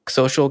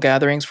social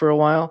gatherings for a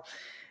while.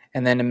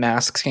 And then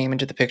masks came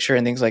into the picture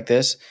and things like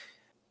this.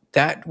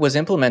 That was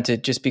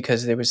implemented just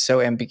because there was so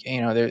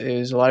there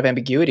was a lot of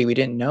ambiguity. We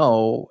didn't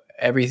know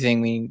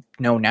everything we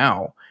know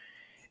now.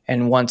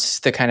 And once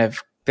the kind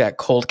of that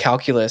cold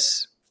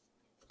calculus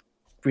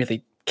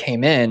really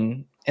came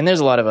in, and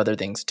there's a lot of other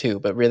things too,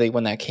 but really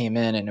when that came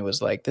in and it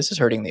was like, this is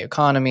hurting the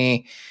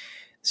economy,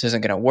 this isn't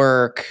going to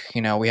work,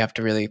 we have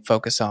to really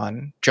focus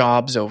on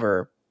jobs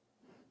over,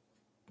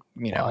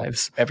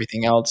 lives.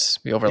 Everything else,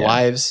 over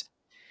lives.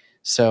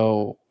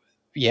 So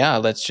yeah,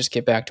 let's just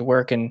get back to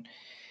work. And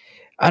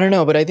I don't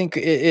know, but I think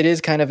it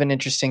is kind of an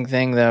interesting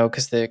thing though,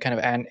 because the kind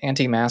of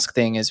anti-mask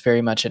thing is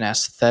very much an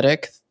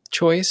aesthetic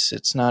choice.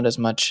 It's not as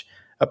much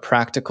a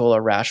practical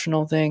or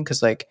rational thing,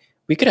 because like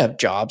we could have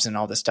jobs and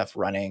all this stuff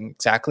running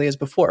exactly as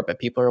before, but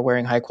people are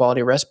wearing high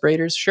quality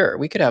respirators. Sure,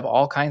 we could have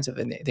all kinds of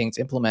things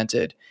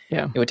implemented.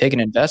 Yeah, it would take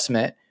an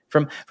investment.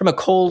 From a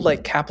cold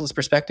like capitalist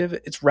perspective,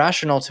 it's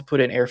rational to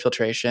put in air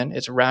filtration.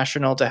 It's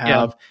rational to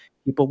have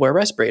people wear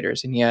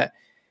respirators, and yet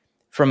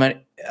from I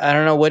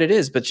don't know what it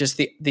is, but just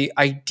the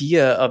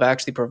idea of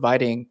actually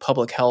providing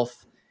public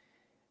health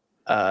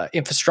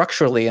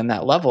infrastructurally in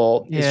that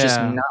level is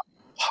just not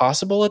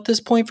possible at this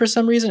point for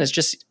some reason. It's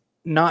just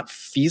not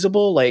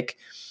feasible. Like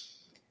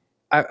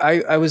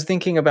I was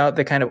thinking about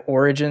the kind of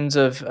origins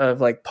of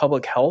like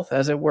public health,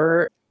 as it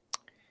were.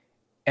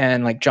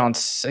 And like I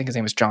think his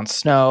name was John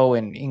Snow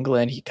in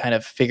England, he kind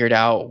of figured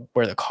out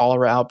where the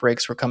cholera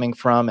outbreaks were coming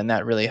from. And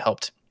that really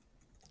helped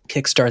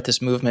kickstart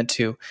this movement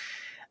to,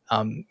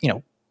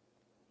 kind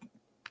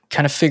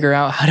of figure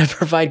out how to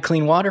provide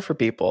clean water for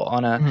people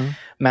on a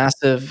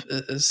massive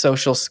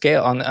social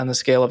scale, on the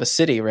scale of a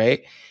city,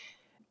 right?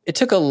 It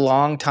took a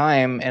long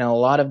time and a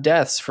lot of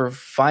deaths for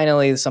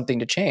finally something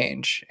to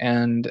change.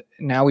 And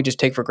now we just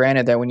take for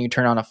granted that when you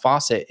turn on a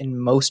faucet in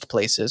most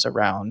places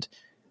around,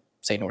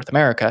 say, North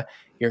America,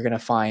 you're going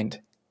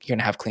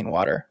to have clean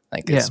water.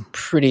 Like it's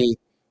pretty,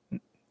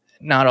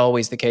 not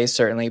always the case,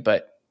 certainly,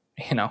 but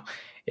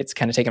it's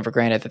kind of taken for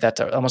granted that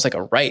that's almost like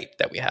a right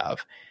that we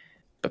have.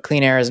 But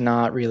clean air has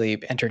not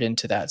really entered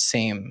into that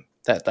same,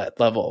 that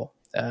level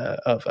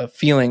of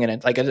feeling,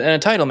 and like an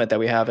entitlement that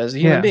we have as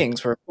human beings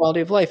for a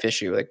quality of life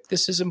issue. Like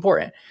this is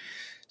important.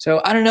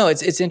 So I don't know.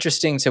 It's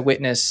interesting to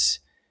witness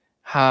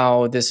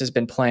how this has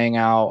been playing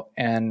out,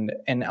 and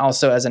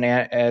also as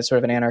sort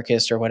of an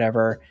anarchist or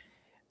whatever,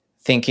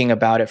 thinking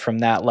about it from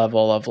that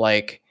level of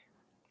like,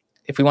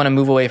 if we want to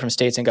move away from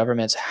states and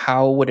governments,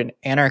 how would an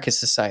anarchist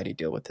society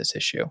deal with this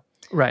issue?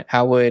 Right.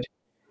 How would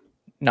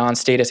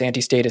non-status,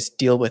 anti-status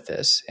deal with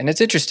this? And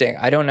it's interesting.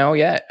 I don't know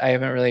yet. I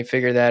haven't really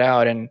figured that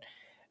out. And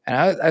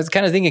I was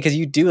kind of thinking, because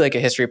you do like a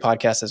history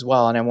podcast as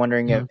well, and I'm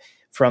wondering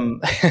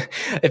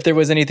if there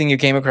was anything you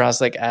came across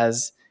like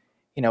as,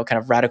 kind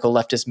of radical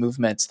leftist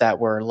movements that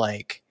were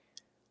like,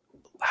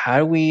 how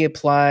do we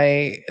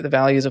apply the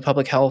values of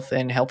public health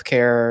and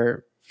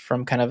healthcare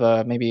from kind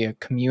of maybe a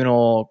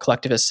communal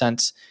collectivist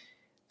sense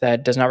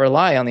that does not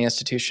rely on the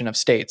institution of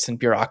states and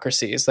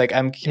bureaucracies? Like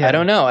I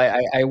don't know.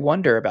 I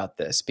wonder about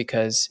this,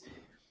 because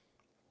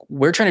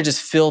we're trying to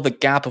just fill the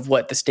gap of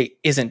what the state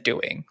isn't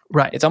doing.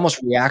 Right. It's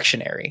almost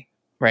reactionary,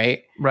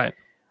 right? Right.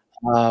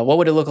 What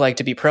would it look like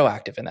to be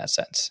proactive in that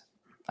sense?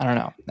 I don't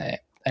know.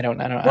 I don't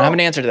have an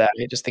answer to that.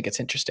 I just think it's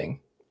interesting.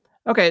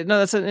 Okay.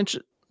 No, that's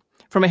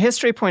from a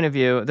history point of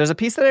view. There's a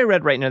piece that I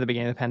read right near the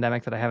beginning of the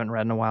pandemic that I haven't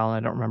read in a while, and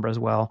I don't remember as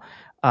well.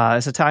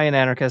 This Italian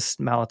anarchist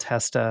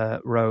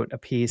Malatesta wrote a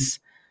piece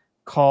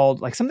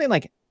called like something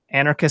like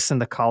Anarchists in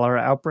the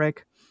Cholera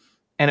Outbreak.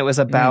 And it was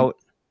about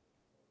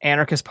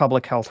anarchist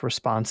public health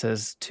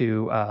responses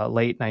to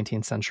late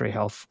 19th century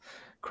health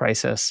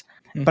crisis.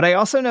 But I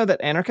also know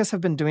that anarchists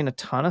have been doing a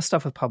ton of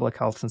stuff with public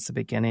health since the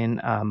beginning.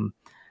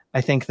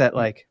 I think that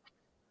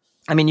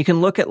you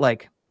can look at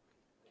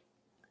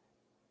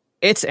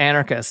it's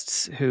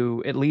anarchists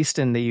who, at least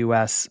in the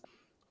US,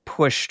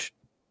 pushed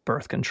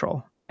birth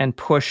control and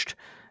pushed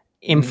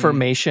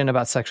information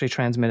about sexually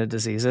transmitted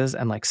diseases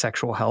and like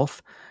sexual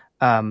health.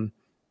 And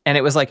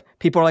it was like,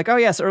 people are like, oh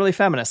yes, early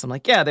feminists. I'm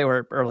like, yeah, they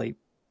were early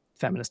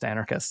feminist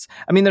anarchists.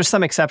 I mean, there's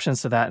some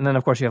exceptions to that. And then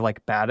of course you have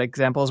like bad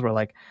examples where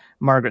like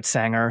Margaret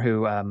Sanger,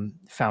 who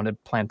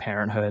founded Planned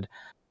Parenthood,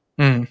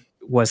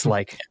 was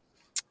like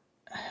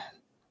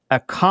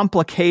a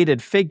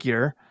complicated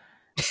figure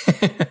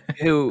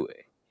who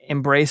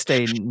embraced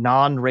a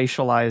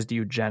non-racialized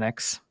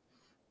eugenics,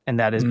 and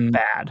that is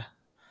bad.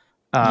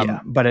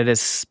 But it is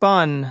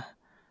spun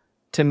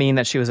to mean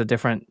that she was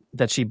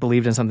that she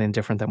believed in something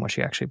different than what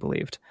she actually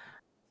believed.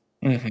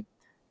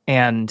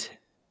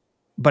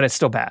 But it's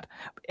still bad.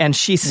 And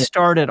she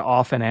started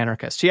off an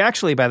anarchist. She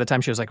actually, by the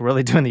time she was like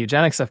really doing the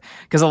eugenics stuff,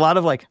 because a lot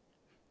of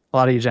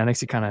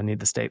eugenics you kind of need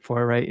the state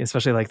for, right?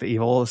 Especially like the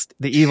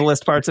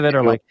evilest parts of it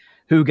are like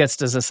who gets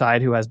to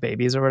decide who has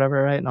babies or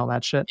whatever, right? And all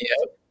that shit.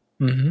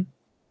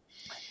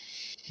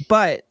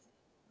 But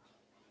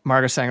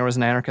Margaret Sanger was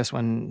an anarchist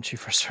when she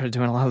first started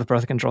doing a lot of the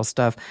birth control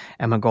stuff.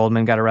 Emma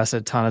Goldman got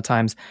arrested a ton of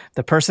times.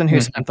 The person who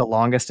spent the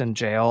longest in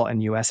jail in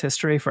U.S.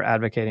 history for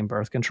advocating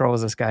birth control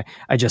was this guy.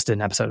 I just did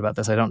an episode about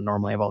this. I don't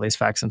normally have all these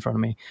facts in front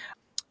of me.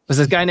 It was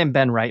this guy named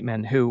Ben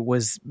Reitman, who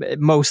was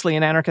mostly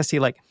an anarchist.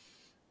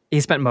 He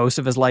spent most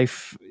of his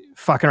life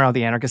fucking around with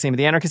the anarchist scene. But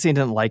the anarchist scene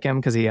didn't like him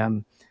because he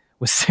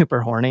was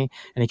super horny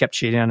and he kept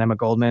cheating on Emma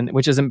Goldman,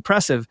 which is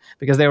impressive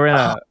because they were in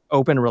an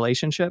open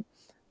relationship.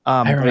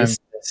 I remember this.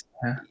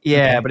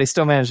 But he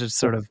still managed to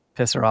sort of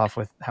piss her off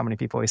with how many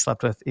people he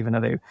slept with, even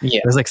though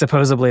it was like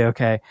supposedly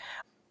okay.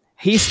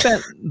 He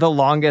spent the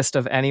longest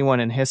of anyone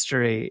in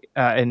history,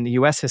 in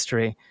U.S.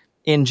 history,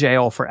 in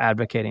jail for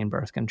advocating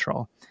birth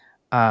control.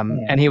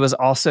 And he was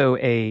also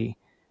he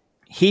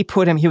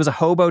was a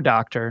hobo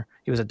doctor.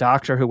 He was a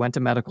doctor who went to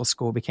medical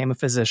school, became a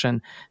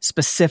physician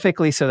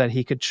specifically so that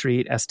he could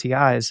treat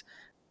STIs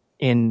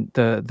in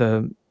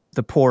the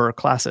poorer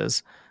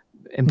classes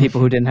and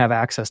people who didn't have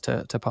access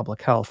to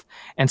public health.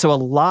 And so a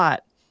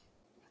lot,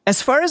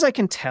 as far as I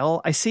can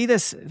tell, I see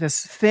this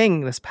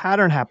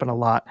pattern happen a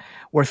lot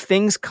where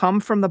things come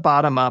from the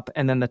bottom up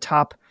and then the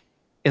top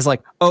is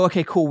like, oh,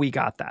 okay, cool, we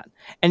got that.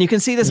 And you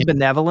can see this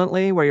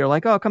benevolently where you're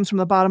like, oh, it comes from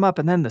the bottom up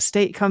and then the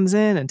state comes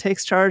in and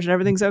takes charge and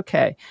everything's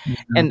okay.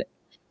 And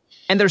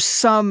there's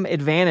some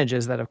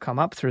advantages that have come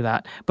up through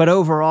that. But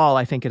overall,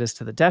 I think it is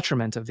to the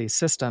detriment of these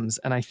systems.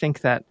 And I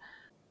think that,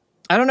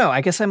 I don't know,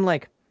 I guess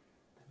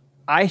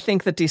I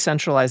think that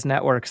decentralized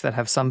networks that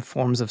have some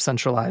forms of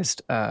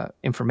centralized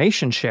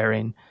information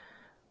sharing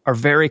are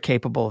very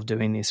capable of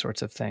doing these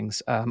sorts of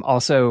things.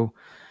 Also,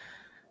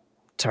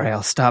 sorry,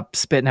 I'll stop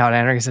spitting out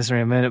anarchist history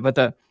in a minute, but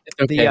the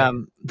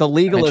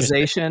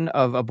legalization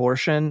of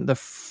abortion, the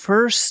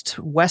first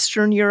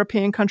Western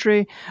European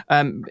country,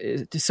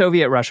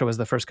 Soviet Russia was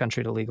the first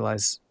country to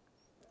legalize.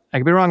 I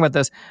could be wrong about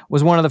this.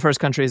 Was one of the first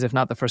countries, if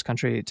not the first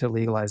country, to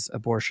legalize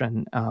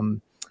abortion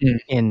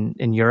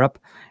in Europe,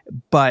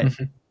 but.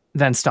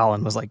 Then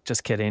Stalin was like,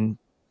 just kidding.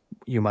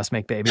 You must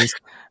make babies.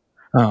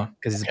 Because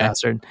he's a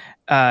bastard.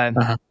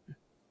 Then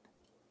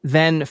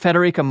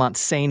Federica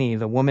Montseny,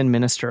 the woman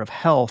minister of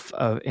health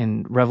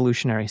in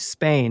revolutionary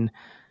Spain,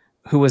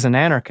 who was an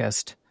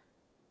anarchist,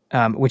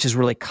 which is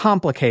really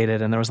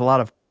complicated. And there was a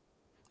lot of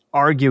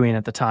arguing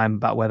at the time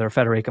about whether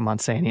Federica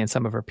Montseny and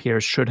some of her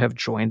peers should have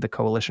joined the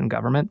coalition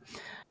government.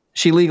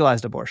 She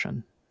legalized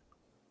abortion.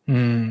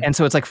 And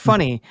so it's like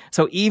funny.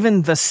 So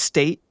even the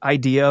state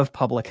idea of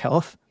public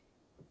health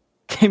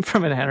came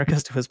from an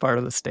anarchist who was part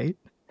of the state,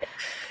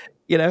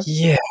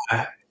 Yeah.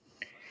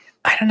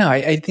 I don't know.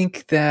 I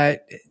think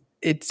that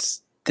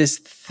it's this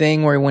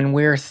thing where when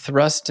we're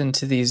thrust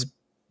into these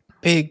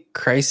big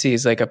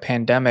crises like a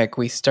pandemic,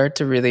 we start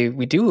to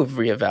we do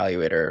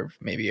reevaluate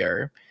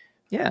our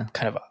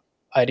kind of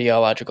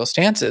ideological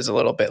stances a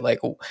little bit. Like,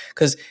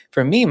 because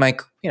for me,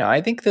 Mike,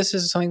 I think this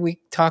is something we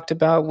talked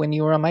about when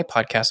you were on my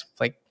podcast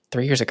like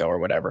 3 years ago or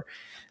whatever.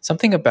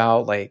 Something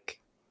about like,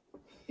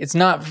 it's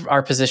not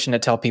our position to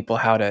tell people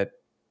how to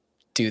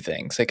do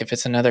things. Like if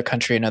it's another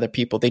country and other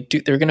people, they're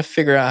going to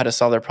figure out how to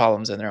solve their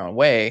problems in their own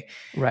way.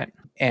 Right.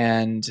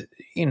 And,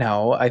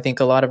 I think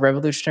a lot of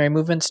revolutionary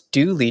movements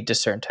do lead to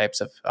certain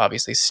types of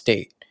obviously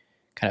state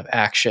kind of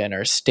action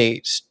or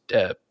state,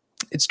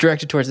 it's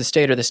directed towards the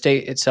state or the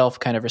state itself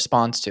kind of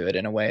responds to it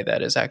in a way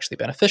that is actually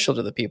beneficial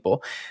to the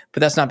people.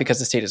 But that's not because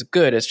the state is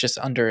good. It's just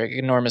under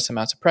enormous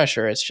amounts of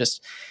pressure. It's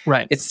just,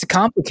 it's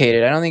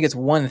complicated. I don't think it's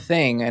one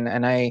thing.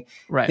 And I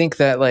think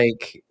that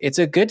like, it's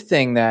a good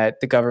thing that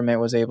the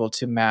government was able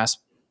to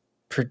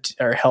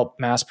help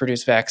mass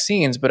produce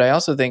vaccines. But I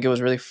also think it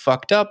was really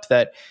fucked up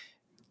that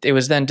it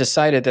was then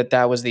decided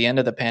that was the end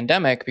of the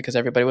pandemic because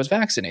everybody was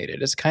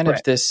vaccinated. It's kind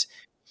of this,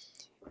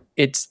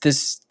 it's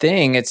this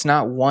thing. It's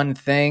not one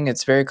thing.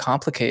 It's very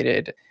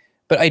complicated.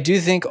 But I do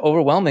think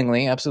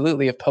overwhelmingly,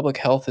 absolutely, if public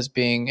health is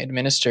being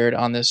administered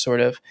on this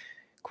sort of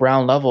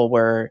ground level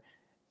where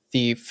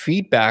the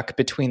feedback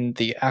between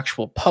the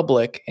actual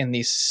public and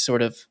these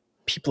sort of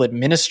people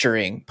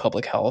administering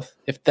public health,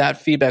 if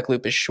that feedback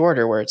loop is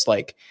shorter, where it's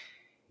like,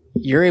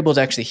 you're able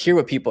to actually hear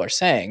what people are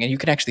saying, and you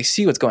can actually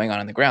see what's going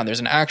on the ground. There's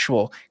an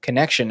actual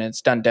connection, and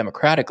it's done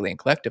democratically and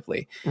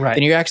collectively. Right.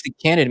 Then you actually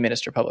can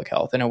administer public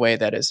health in a way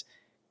that is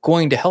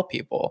going to help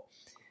people.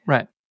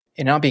 Right.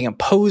 And not being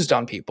imposed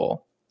on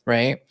people.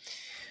 Right.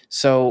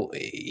 So,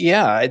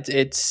 yeah,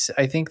 it's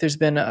I think there's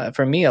been,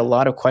 for me, a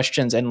lot of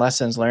questions and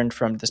lessons learned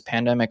from this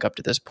pandemic up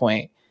to this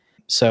point.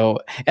 So,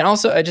 and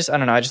also, I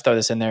don't know, I just throw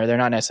this in there. They're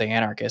not necessarily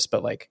anarchists,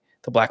 but like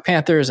the Black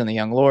Panthers and the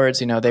Young Lords,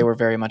 they were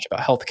very much about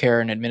healthcare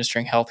and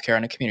administering healthcare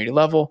on a community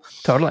level.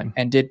 Totally.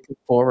 And did put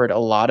forward a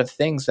lot of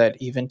things that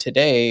even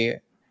today,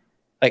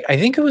 like, I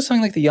think it was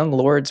something like the Young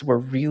Lords were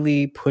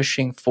really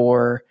pushing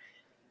for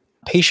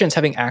patients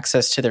having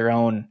access to their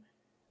own,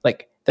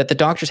 like, that the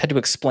doctors had to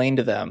explain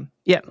to them.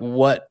 Yeah.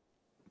 What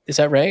is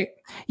that, right?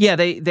 Yeah,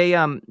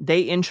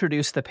 they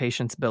introduced the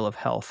Patient's Bill of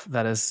Health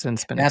that has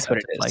since been That's what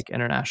it accepted, is. like,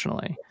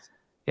 internationally.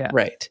 Yeah.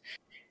 Right.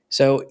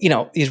 So,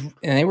 and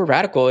they were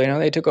radical,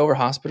 they took over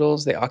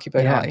hospitals, they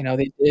occupied,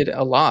 they did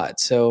a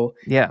lot. So,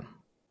 yeah.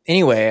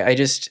 Anyway,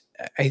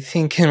 I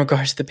think in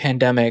regards to the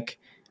pandemic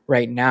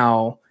right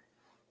now,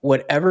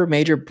 whatever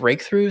major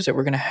breakthroughs that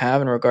we're going to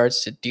have in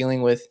regards to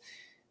dealing with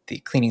the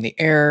cleaning the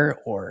air,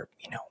 or,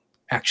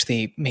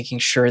 actually making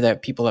sure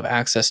that people have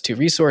access to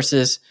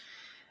resources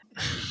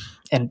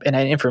and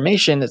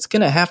information, that's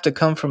going to have to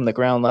come from the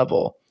ground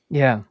level.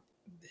 Yeah.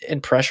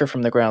 And pressure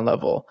from the ground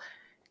level,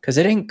 because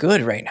it ain't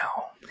good right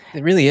now.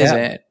 It really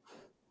isn't.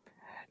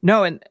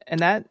 No, and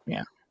that,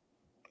 yeah,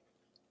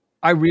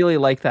 I really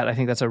like that. I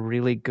think that's a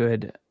really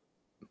good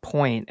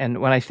point. And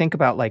when I think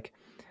about, like,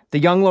 the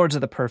Young Lords are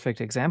the perfect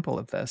example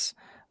of this.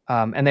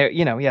 And they,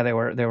 they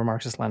were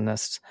Marxist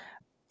Leninists,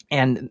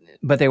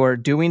 but they were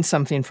doing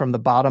something from the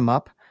bottom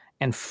up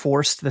and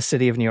forced the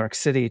city of New York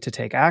City to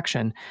take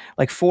action.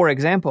 Like, for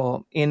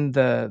example, in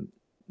the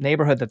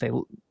neighborhood that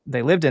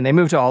they lived in, they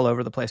moved to all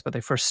over the place, but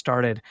they first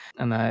started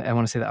on I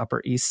want to say the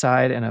Upper East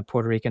Side, in a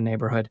Puerto Rican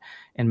neighborhood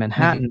in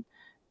Manhattan.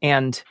 Mm-hmm.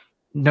 And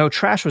no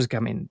trash was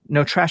coming.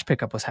 No trash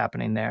pickup was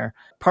happening there,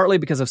 partly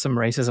because of some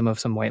racism of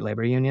some white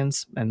labor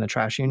unions and the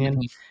trash union,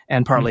 mm-hmm.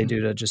 and partly mm-hmm.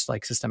 due to just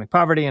like systemic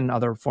poverty and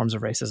other forms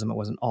of racism. It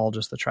wasn't all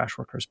just the trash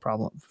workers'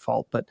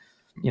 fault, but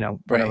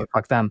whatever,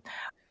 fuck them.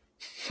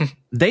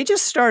 They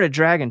just started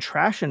dragging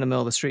trash in the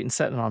middle of the street and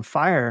setting it on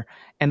fire,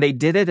 and they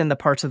did it in the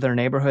parts of their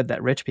neighborhood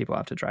that rich people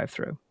have to drive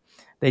through.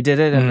 They did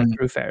it in the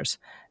thoroughfares,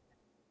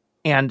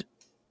 and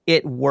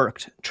it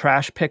worked.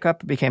 Trash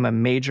pickup became a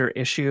major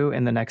issue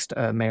in the next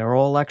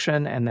mayoral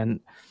election, and then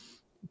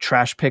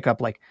trash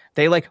pickup,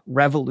 they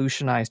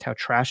revolutionized how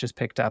trash is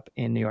picked up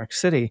in New York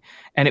City,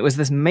 and it was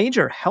this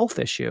major health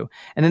issue.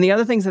 And then the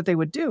other things that they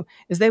would do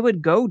is they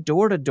would go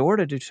door to door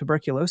to do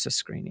tuberculosis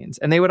screenings,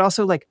 and they would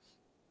also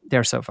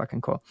they're so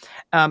fucking cool.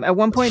 At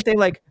one point, they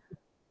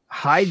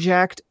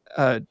hijacked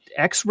a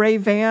X-ray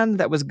van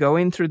that was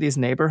going through these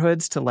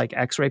neighborhoods to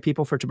X-ray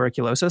people for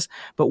tuberculosis,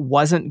 but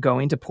wasn't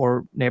going to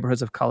poor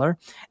neighborhoods of color.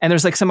 And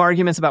there's some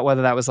arguments about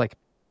whether that was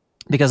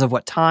because of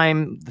what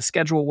time the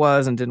schedule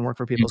was and didn't work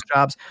for people's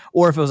jobs,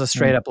 or if it was a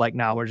straight up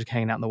no, we're just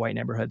hanging out in the white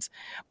neighborhoods.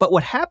 But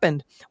what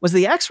happened was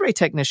the X-ray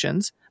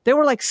technicians, they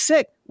were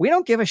sick. We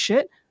don't give a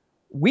shit.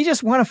 We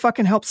just want to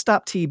fucking help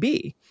stop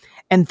TB.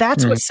 And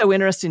that's what's so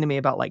interesting to me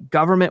about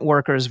government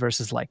workers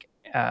versus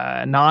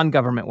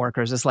non-government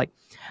workers, is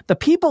the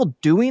people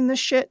doing this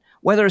shit,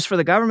 whether it's for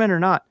the government or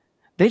not,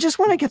 they just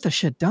want to get the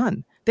shit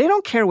done. They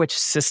don't care which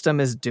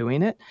system is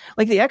doing it.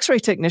 The X-ray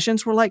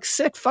technicians were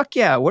sick. Fuck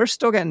yeah, we're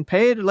still getting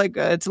paid.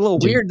 It's a little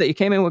weird that you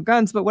came in with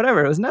guns, but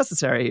whatever, it was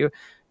necessary. You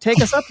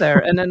take us up there.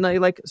 And then they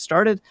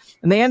started,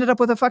 and they ended up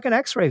with a fucking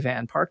X-ray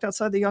van parked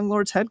outside the Young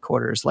Lords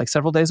headquarters,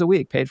 several days a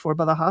week, paid for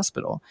by the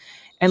hospital.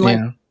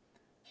 And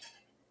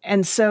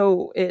and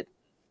so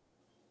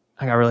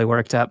I got really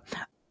worked up.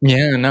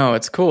 Yeah, no,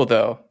 it's cool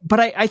though. But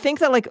I think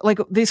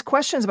that these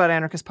questions about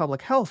anarchist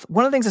public health,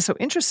 one of the things that's so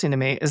interesting to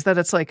me is that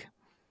it's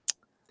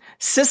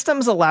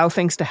systems allow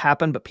things to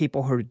happen, but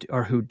people who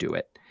do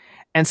it.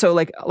 And so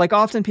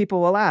often people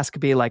will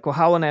well,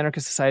 how will an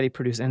anarchist society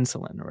produce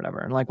insulin or whatever?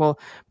 And well,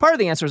 part of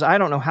the answer is I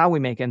don't know how we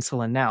make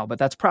insulin now, but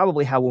that's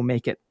probably how we'll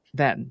make it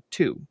then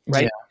too,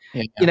 right?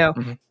 Yeah.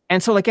 Mm-hmm.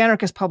 And so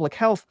anarchist public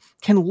health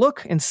can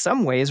look in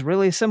some ways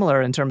really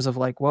similar in terms of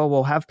well,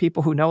 we'll have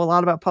people who know a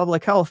lot about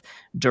public health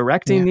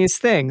directing these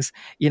things,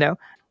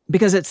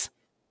 because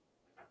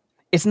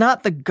it's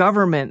not the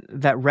government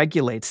that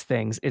regulates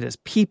things. It is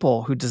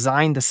people who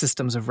design the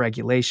systems of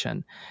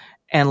regulation.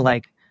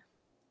 And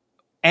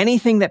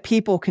anything that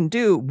people can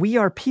do, we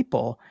are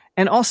people.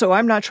 And also,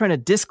 I'm not trying to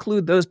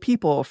disclude those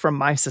people from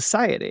my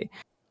society.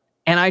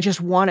 And I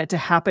just want it to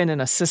happen in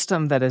a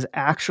system that is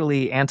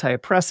actually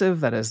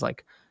anti-oppressive, that is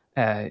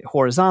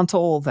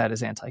horizontal, that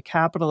is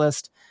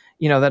anti-capitalist,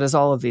 that is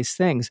all of these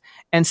things.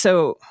 And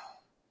so,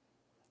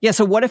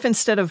 so what if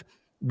instead of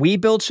we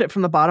build shit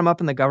from the bottom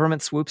up and the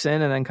government swoops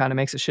in and then kind of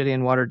makes it shitty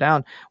and watered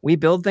down, we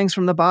build things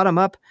from the bottom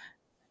up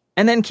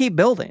and then keep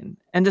building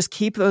and just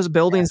keep those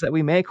buildings that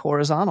we make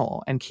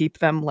horizontal and keep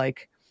them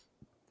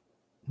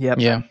Yep.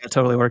 Yeah. Got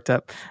totally worked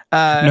up.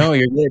 No,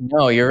 you're good.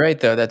 No, you're right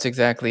though. That's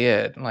exactly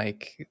it.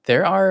 Like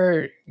there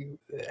are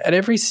at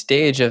every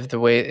stage of the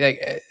way.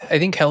 Like I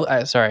think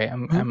health. Sorry,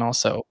 I'm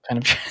also kind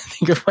of trying to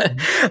think of what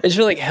I just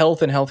feel like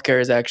health and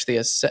healthcare is actually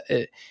is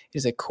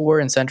a core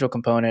and central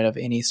component of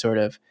any sort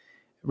of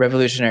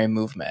revolutionary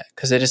movement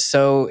because it is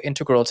so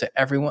integral to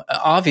everyone.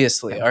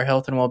 Obviously, our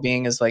health and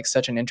well-being is like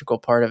such an integral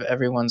part of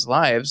everyone's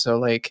lives. So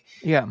like,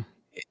 yeah,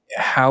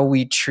 how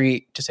we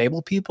treat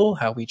disabled people,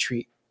 how we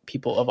treat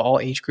people of all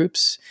age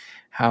groups,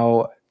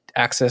 how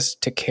access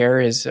to care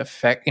is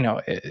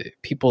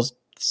people's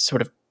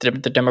sort of the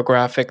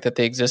demographic that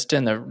they exist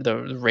in,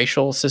 the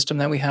racial system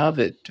that we have,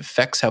 it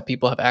affects how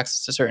people have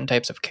access to certain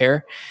types of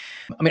care.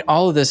 I mean,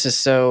 all of this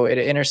is it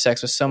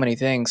intersects with so many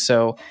things.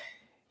 So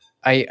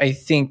I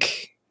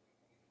think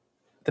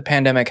the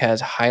pandemic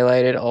has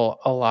highlighted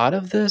a lot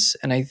of this,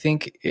 and I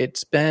think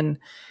it's been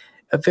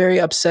a very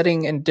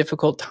upsetting and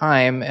difficult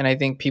time. And I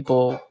think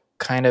people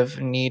kind of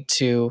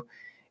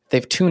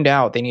they've tuned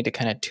out. They need to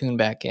kind of tune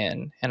back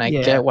in. And I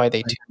get why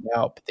they tuned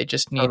out, but they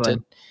just need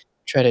to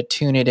try to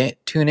tune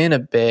in a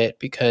bit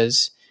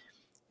because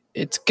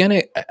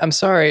I'm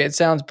sorry, it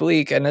sounds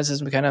bleak. And this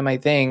is kind of my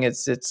thing.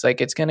 It's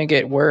like, it's going to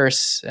get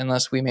worse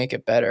unless we make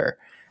it better.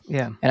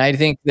 Yeah. And I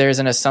think there's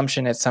an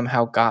assumption it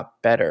somehow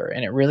got better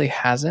and it really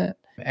hasn't.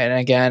 And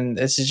again,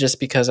 this is just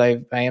because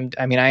I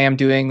am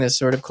doing this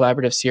sort of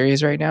collaborative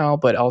series right now,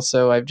 but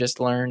also I've just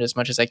learned as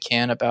much as I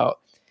can about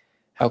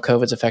how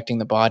COVID's affecting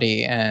the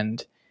body.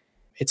 And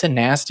it's a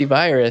nasty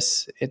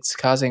virus. It's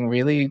causing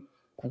really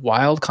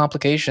wild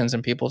complications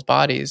in people's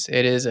bodies.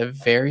 It is a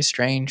very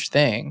strange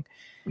thing.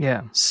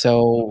 Yeah.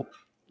 So,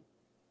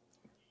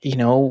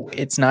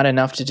 it's not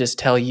enough to just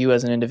tell you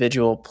as an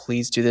individual,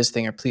 please do this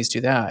thing or please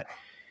do that.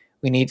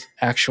 We need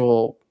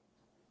actual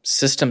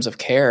systems of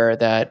care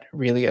that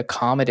really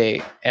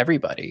accommodate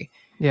everybody.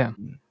 Yeah.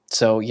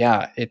 So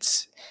yeah,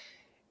 it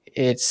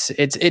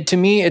to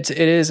me, it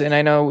is. And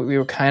I know we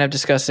were kind of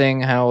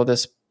discussing how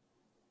this,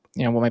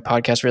 what my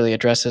podcast really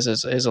addresses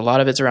is a lot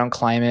of it's around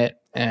climate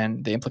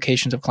and the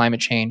implications of climate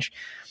change.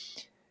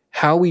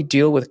 How we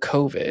deal with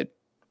COVID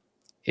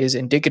is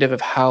indicative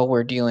of how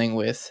we're dealing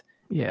with.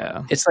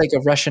 Yeah. It's like a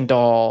Russian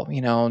doll,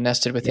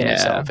 nested within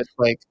itself. It's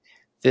like,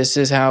 this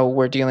is how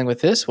we're dealing with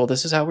this. Well,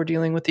 this is how we're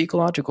dealing with the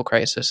ecological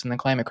crisis and the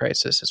climate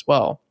crisis as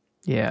well.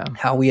 Yeah.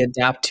 How we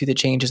adapt to the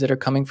changes that are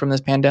coming from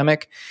this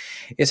pandemic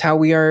is how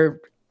we are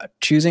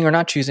choosing or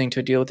not choosing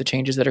to deal with the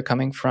changes that are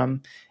coming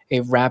from a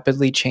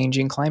rapidly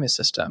changing climate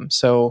system.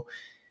 So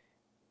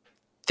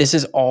this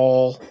is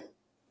all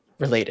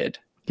related.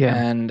 Yeah.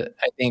 And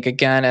I think,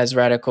 again, as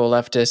radical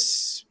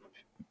leftists,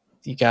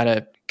 you got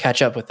to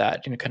catch up with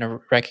that and kind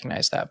of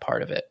recognize that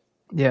part of it.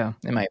 Yeah.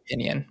 In my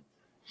opinion.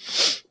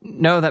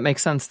 No, that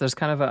makes sense. There's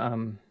kind of a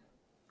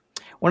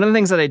one of the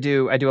things that I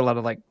do a lot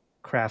of like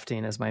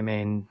crafting as my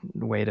main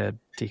way to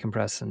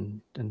decompress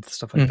and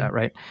stuff like that,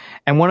 right?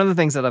 And one of the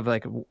things that I've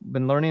like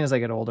been learning as I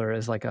get older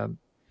is like a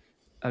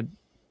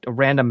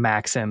random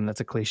maxim that's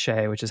a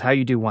cliche, which is how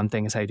you do one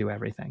thing is how you do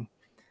everything.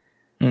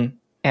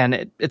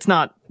 And it's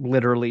not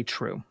literally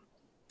true,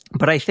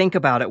 but I think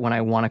about it when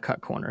I want to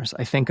cut corners.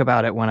 I think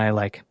about it when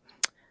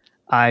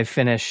I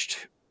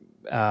finished,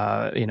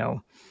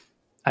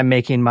 I'm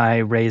making my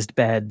raised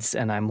beds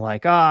and I'm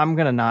like, I'm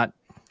going to not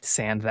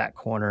sand that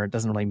corner. It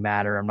doesn't really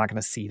matter. I'm not going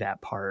to see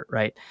that part.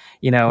 Right.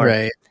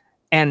 Right.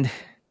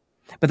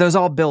 But those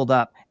all build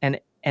up and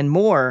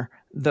more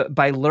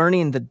by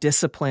learning the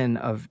discipline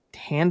of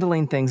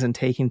handling things and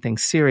taking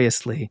things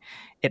seriously,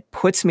 it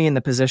puts me in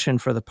the position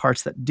for the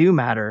parts that do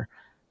matter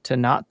to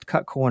not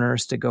cut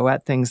corners, to go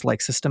at things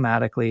like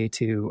systematically,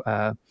 to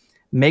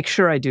make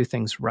sure I do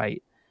things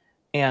right.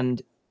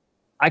 And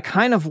I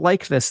kind of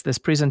like this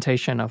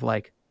presentation of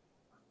like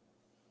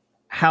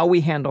how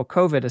we handle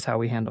COVID is how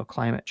we handle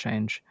climate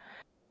change.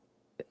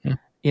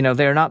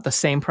 They're not the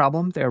same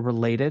problem. They're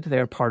related.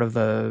 They're part of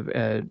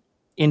the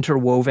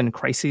interwoven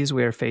crises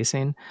we are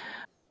facing.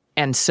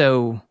 And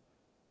so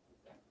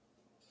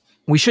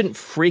we shouldn't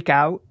freak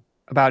out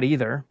about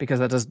either because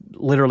that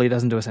literally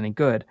doesn't do us any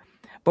good.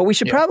 But we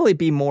should probably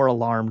be more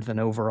alarmed than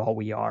overall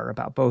we are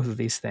about both of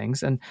these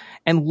things and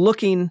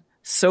looking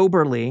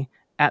soberly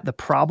at the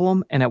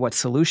problem and at what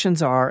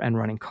solutions are and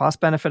running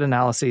cost-benefit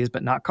analyses,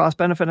 but not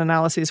cost-benefit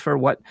analyses for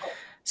what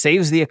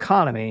saves the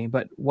economy,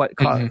 but what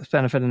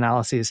cost-benefit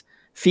analyses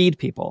feed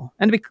people.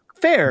 And to be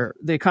fair,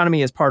 the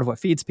economy is part of what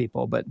feeds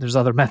people, but there's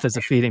other methods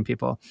of feeding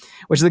people,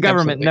 which the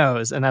government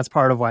knows. And that's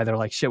part of why they're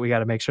like, shit, we got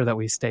to make sure that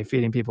we stay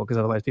feeding people because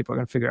otherwise people are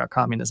going to figure out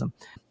communism.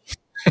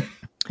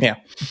 Yeah.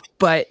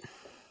 But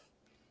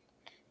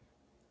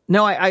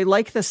no, I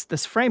like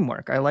this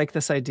framework. I like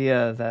this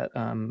idea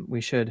that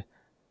we should...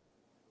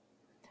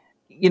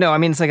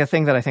 it's like a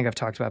thing that I think I've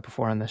talked about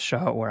before on this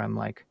show where I'm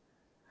like,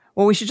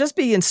 well, we should just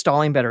be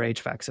installing better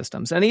HVAC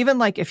systems. And even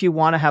like, if you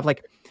want to have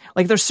like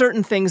there's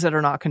certain things that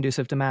are not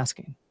conducive to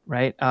masking,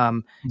 right?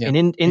 An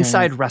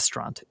inside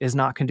restaurant is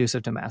not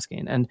conducive to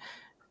masking. And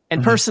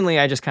personally,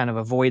 I just kind of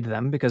avoid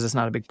them because it's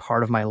not a big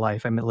part of my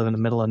life. I live in the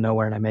middle of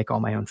nowhere and I make all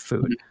my own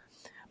food.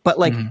 But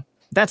like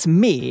that's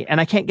me, and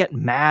I can't get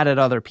mad at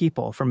other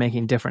people for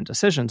making different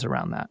decisions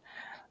around that.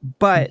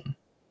 But,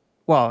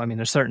 well, I mean,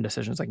 there's certain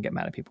decisions I can get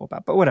mad at people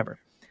about, but whatever.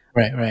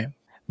 Right.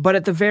 But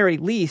at the very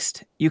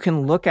least, you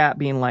can look at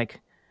being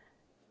like,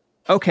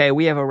 okay,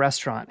 we have a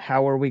restaurant.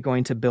 How are we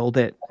going to build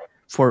it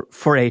for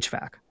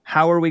HVAC?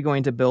 How are we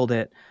going to build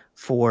it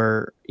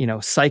for,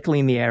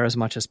 cycling the air as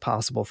much as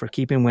possible, for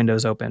keeping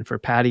windows open, for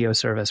patio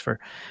service, for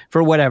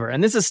whatever?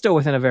 And this is still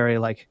within a very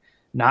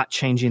not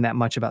changing that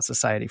much about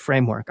society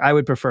framework. I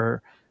would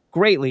prefer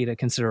greatly to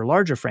consider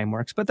larger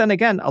frameworks. But then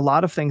again, a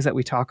lot of things that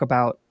we talk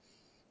about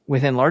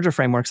within larger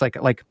frameworks,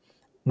 like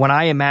when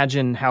I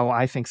imagine how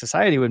I think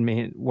society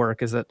would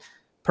work, is that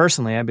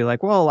personally, I'd be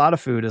like, well, a lot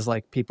of food is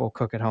like people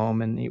cook at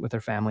home and eat with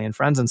their family and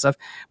friends and stuff.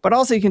 But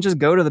also you can just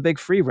go to the big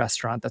free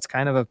restaurant that's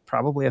kind of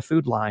probably a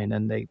food line,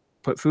 and they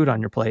put food on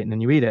your plate and then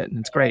you eat it and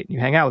it's great. And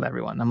you hang out with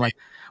everyone. And I'm like,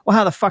 well,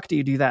 how the fuck do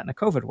you do that in a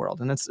COVID world?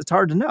 And it's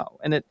hard to know.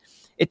 And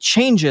it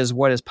changes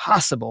what is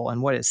possible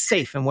and what is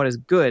safe and what is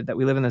good, that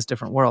we live in this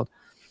different world.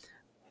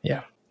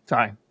 Yeah.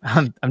 Sorry,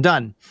 I'm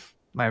done.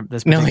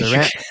 This particular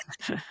rant.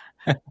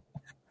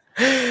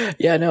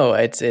 Yeah, no,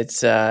 it's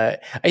I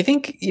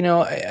think,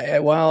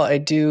 while I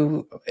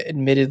do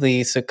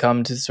admittedly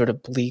succumb to sort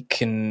of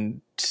bleak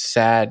and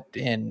sad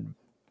and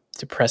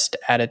depressed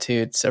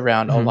attitudes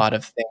around a lot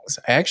of things,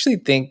 I actually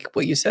think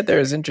what you said there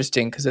is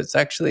interesting, because it's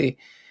actually,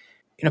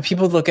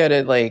 people look at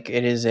it like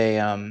it is a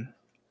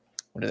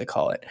what do they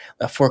call it?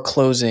 A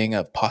foreclosing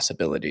of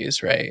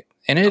possibilities, right?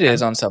 And it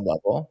is on some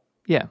level.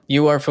 Yeah.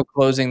 You are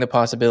foreclosing the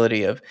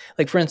possibility of,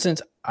 like, for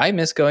instance, I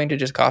miss going to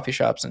just coffee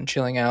shops and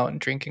chilling out and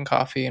drinking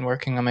coffee and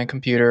working on my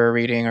computer or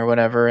reading or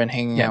whatever and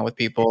hanging out with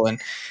people.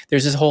 And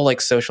there's this whole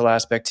social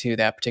aspect to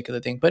that particular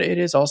thing. But it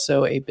is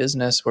also a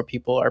business where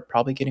people are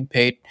probably getting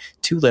paid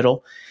too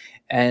little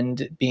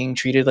and being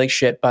treated like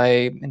shit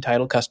by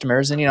entitled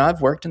customers. And,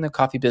 I've worked in the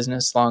coffee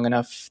business long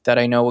enough that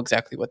I know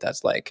exactly what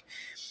that's like.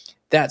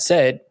 That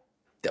said,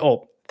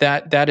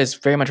 that is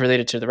very much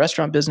related to the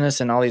restaurant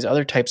business and all these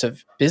other types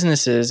of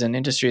businesses and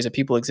industries that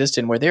people exist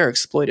in, where they are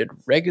exploited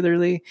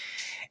regularly,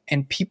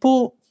 and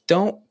people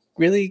don't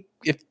really,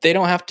 if they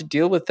don't have to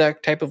deal with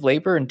that type of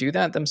labor and do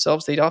that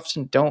themselves, they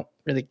often don't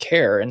really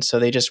care. And so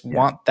they just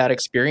want that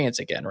experience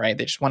again, right?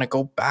 They just want to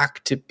go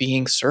back to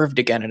being served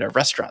again in a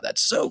restaurant.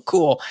 That's so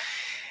cool.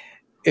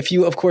 If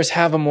you, of course,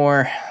 have a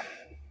more,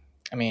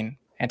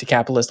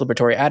 anti-capitalist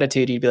liberatory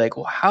attitude, you'd be like,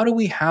 well, how do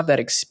we have that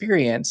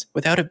experience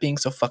without it being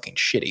so fucking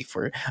shitty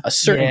for a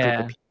certain group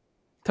of people?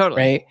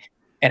 Totally. Right?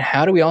 And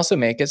how do we also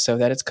make it so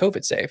that it's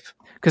COVID safe?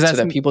 So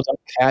that people don't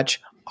catch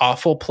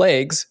awful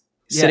plagues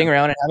sitting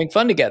around and having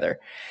fun together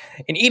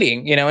and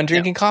eating, and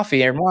drinking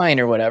coffee or wine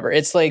or whatever.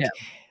 It's like,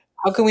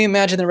 how can we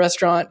imagine the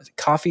restaurant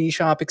coffee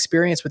shop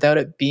experience without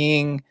it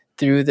being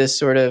through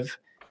this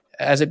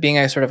as it being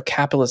a sort of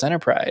capitalist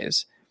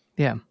enterprise?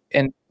 Yeah.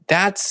 And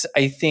that's,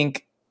 I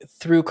think,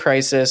 through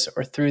crisis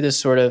or through this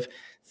sort of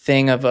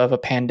thing of a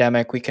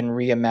pandemic, we can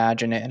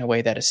reimagine it in a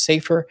way that is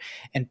safer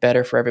and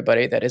better for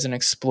everybody, that isn't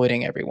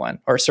exploiting everyone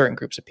or certain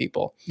groups of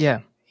people.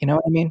 Yeah. You know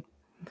what I mean?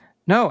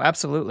 No,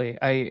 absolutely.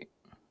 I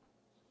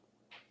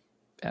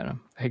don't know.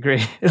 I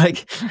agree. I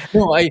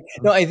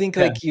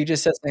think you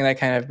just said something that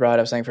kind of brought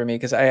up something for me,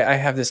 because I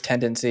have this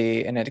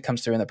tendency, and it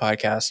comes through in the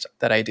podcast,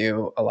 that I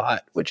do a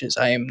lot, which is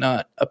I am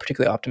not a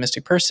particularly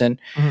optimistic person.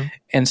 Mm-hmm.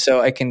 And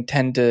so I can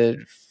tend to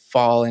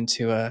fall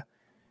into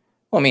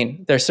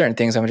there's certain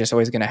things I'm just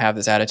always going to have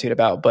this attitude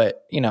about,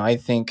 but I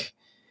think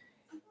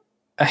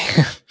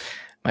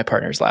my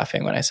partner's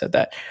laughing when I said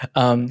that.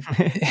 I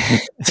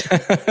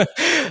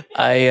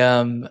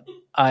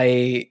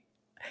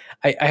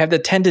have the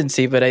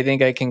tendency, but I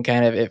think I can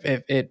kind of,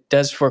 if it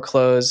does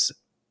foreclose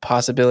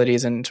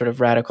possibilities and sort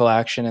of radical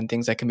action and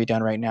things that can be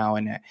done right now,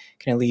 and it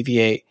can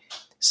alleviate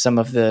some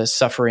of the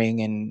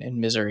suffering and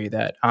misery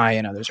that I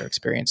and others are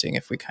experiencing,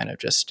 if we kind of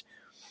just,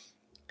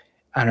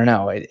 I don't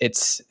know,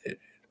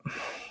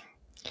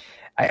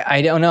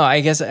 I don't know.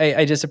 I guess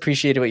I just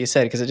appreciated what you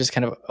said, because it just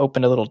kind of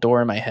opened a little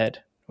door in my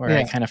head where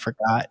I kind of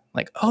forgot,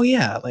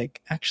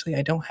 actually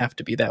I don't have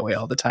to be that way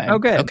all the time. Oh,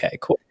 good. Okay,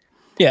 cool.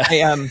 Yeah.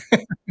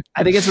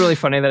 I think it's really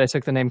funny that I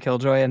took the name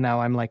Killjoy, and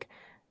now I'm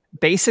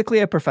basically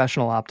a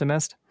professional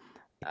optimist.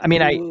 I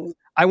mean,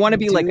 I want to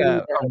be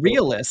a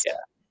realist.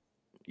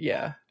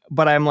 Yeah.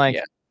 But I'm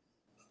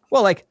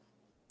well,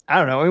 I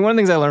don't know. I mean, one of the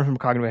things I learned from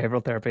cognitive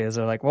behavioral therapy is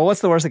they're like, well,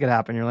 what's the worst that could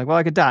happen? You're like, well,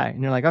 I could die.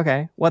 And you're like,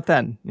 okay, what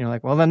then? And you're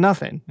like, well, then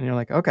nothing. And you're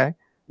like, okay.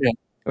 Yeah.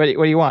 What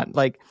do you want?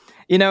 And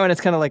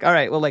it's kind of all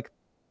right, well,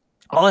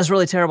 all this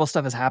really terrible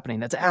stuff is happening.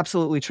 That's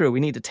absolutely true. We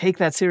need to take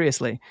that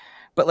seriously.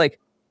 But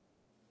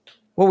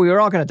well, we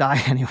were all going to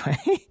die anyway.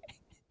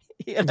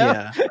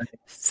 Yeah.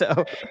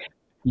 So.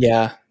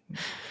 Yeah.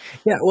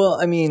 Yeah.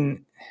 Well,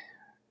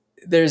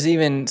 there's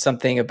even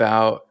something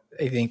about,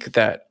 I think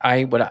that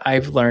what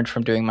I've learned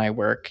from doing my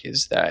work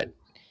is that,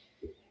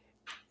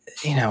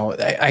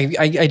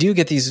 I do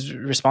get these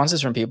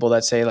responses from people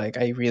that say,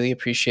 I really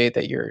appreciate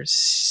that you're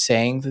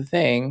saying the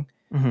thing.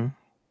 Mm-hmm.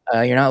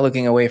 You're not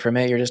looking away from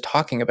it. You're just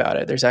talking about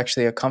it. There's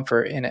actually a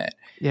comfort in it.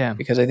 Yeah.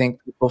 Because I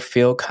think people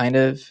feel kind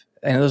of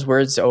I know those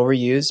words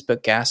overused,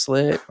 but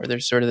gaslit, or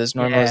there's sort of this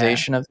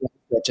normalization of things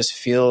that just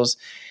feels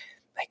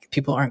like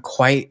people aren't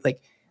quite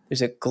like,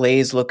 there's a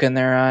glazed look in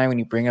their eye when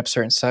you bring up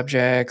certain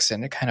subjects,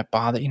 and it kind of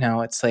bothers,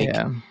 it's like,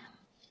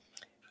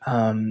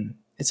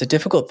 it's a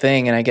difficult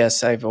thing. And I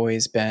guess I've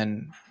always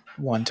been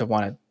one to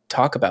want to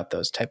talk about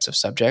those types of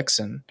subjects.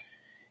 And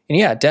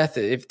yeah,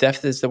 if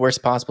death is the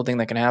worst possible thing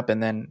that can happen,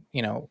 then,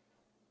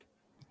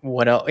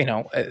 what else,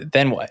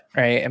 then what?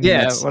 Right. I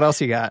mean, what else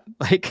you got?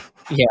 Like,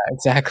 yeah,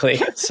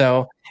 exactly.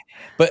 So,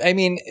 but I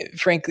mean,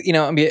 frankly,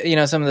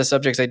 some of the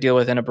subjects I deal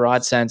with in a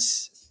broad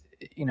sense,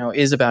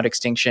 is about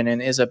extinction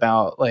and is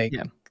about like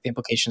the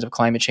implications of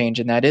climate change.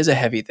 And that is a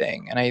heavy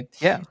thing. And I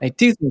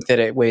do think that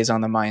it weighs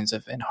on the minds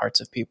and hearts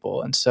of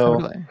people. And so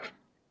totally.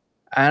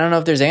 I don't know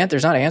if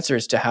there's not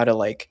answers to how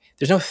to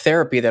there's no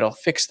therapy that'll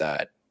fix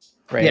that.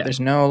 Right. Yeah. There's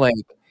no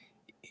you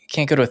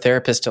can't go to a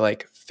therapist to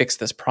fix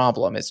this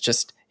problem. It's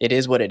just, it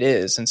is what it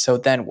is. And so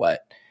then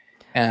what?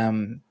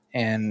 And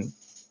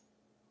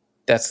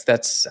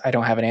that's, I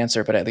don't have an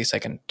answer, but at least I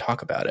can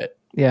talk about it.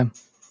 Yeah,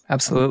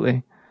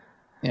 absolutely.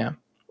 Yeah.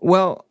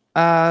 Well,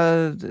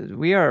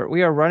 we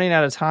are running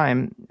out of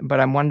time, but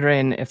I'm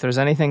wondering if there's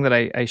anything that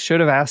I should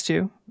have asked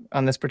you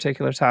on this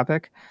particular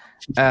topic.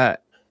 And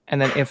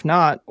then if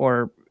not,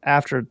 or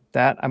after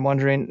that, I'm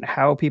wondering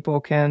how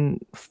people can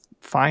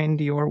find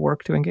your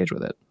work to engage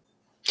with it.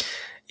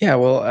 Yeah,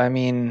 well, I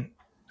mean,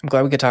 I'm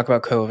glad we could talk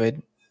about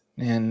COVID,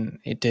 and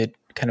it did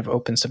kind of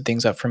open some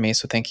things up for me.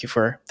 So thank you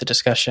for the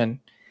discussion.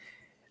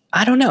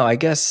 I don't know. I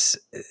guess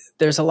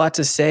there's a lot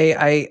to say.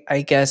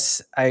 I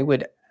guess I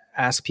would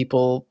ask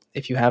people,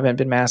 if you haven't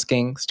been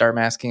masking, start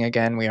masking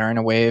again. We are in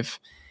a wave.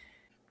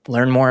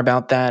 Learn more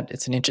about that.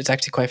 It's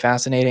actually quite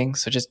fascinating.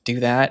 So just do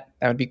that.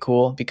 That would be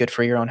cool. Be good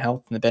for your own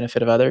health and the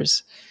benefit of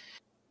others.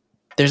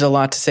 There's a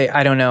lot to say.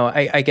 I don't know.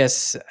 I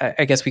guess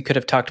we could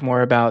have talked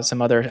more about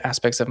some other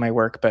aspects of my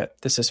work, but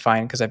this is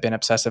fine because I've been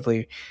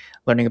obsessively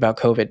learning about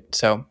COVID.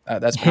 So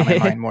that's been on my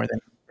mind more than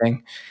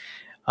anything.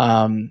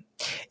 I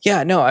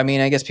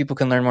mean, I guess people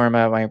can learn more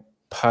about my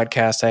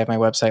podcast. I have my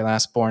website,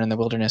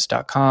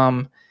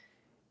 lastborninthewilderness.com.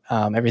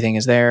 Everything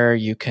is there.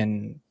 You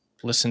can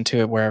listen to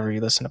it wherever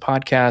you listen to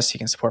podcasts. You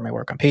can support my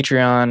work on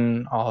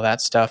Patreon, all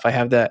that stuff. I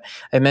have that.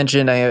 I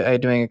mentioned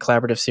I'm doing a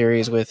collaborative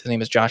series with, his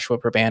name is Joshua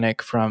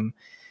Probanik from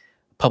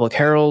Public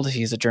Herald.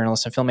 He's a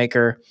journalist and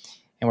filmmaker,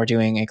 and we're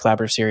doing a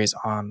collaborative series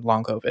on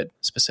long COVID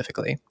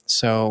specifically.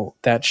 So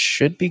that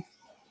should be,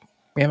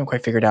 we haven't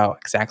quite figured out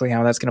exactly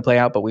how that's going to play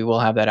out, but we will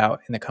have that out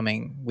in the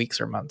coming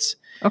weeks or months.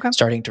 Okay.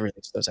 Starting to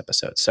release those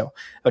episodes. So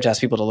I would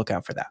ask people to look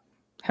out for that.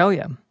 Hell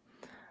yeah.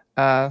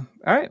 All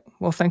right.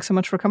 Well, thanks so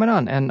much for coming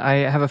on. And I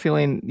have a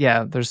feeling,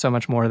 there's so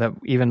much more that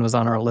even was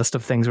on our list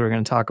of things we were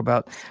going to talk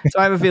about. So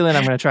I have a feeling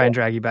I'm going to try and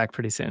drag you back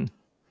pretty soon.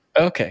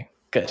 Okay,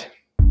 good.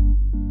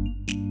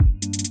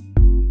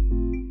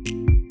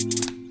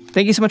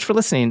 Thank you so much for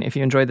listening. If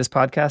you enjoyed this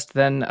podcast,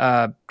 then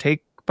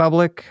take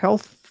public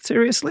health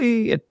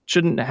seriously. It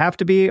shouldn't have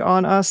to be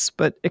on us,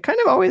 but it kind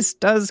of always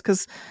does,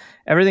 because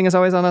everything is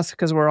always on us,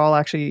 because we're all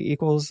actually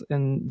equals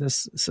in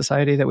this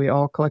society that we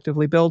all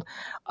collectively build.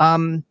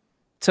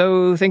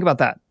 So think about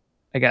that,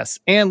 I guess,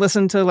 and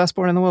listen to Less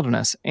Born in the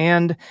Wilderness.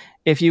 And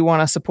if you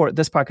want to support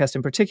this podcast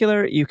in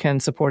particular, you can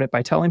support it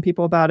by telling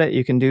people about it.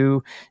 You can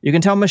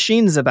tell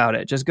machines about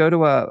it. Just go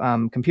to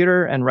a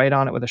computer and write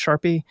on it with a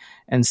Sharpie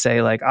and say,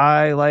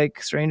 I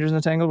like Strangers in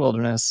the Tangled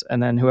Wilderness.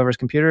 And then whoever's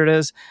computer it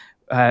is,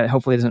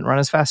 hopefully it doesn't run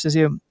as fast as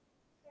you.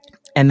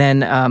 And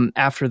then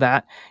after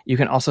that, you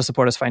can also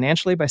support us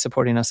financially by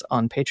supporting us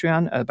on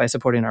Patreon, by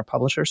supporting our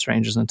publisher,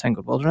 Strangers in the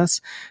Tangled Wilderness,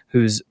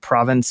 whose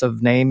province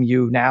of name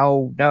you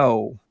now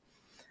know,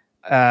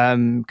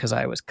 because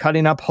I was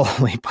cutting up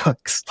holy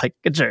books like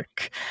a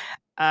jerk.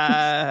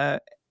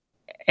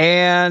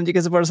 And you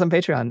can support us on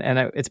Patreon, and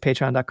it's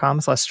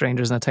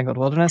patreon.com/strangers in a tangled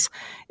wilderness.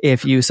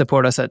 If you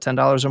support us at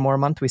 $10 or more a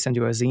month, we send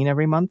you a zine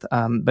every month.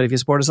 But if you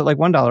support us at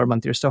 $1 a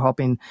month, you're still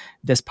helping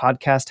this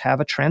podcast have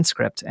a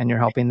transcript, and you're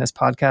helping this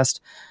podcast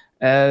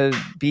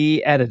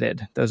be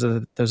edited. Those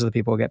are the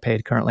people who get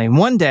paid currently. And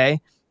one day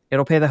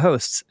it'll pay the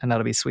hosts, and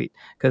that'll be sweet,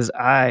 because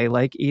I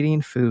like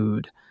eating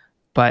food,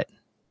 but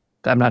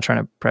I'm not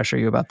trying to pressure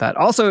you about that.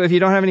 Also, if you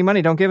don't have any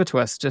money, don't give it to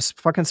us. Just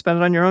fucking spend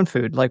it on your own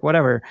food,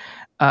 whatever.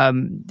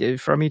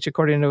 From each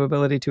according to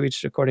ability, to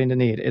each according to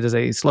need. It is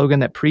a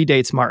slogan that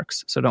predates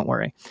Marx, so don't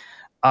worry.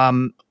 But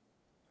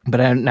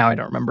now I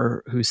don't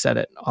remember who said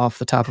it off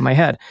the top of my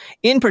head.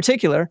 In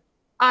particular,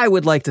 I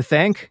would like to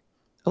thank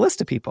a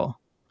list of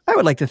people. I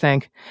would like to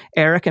thank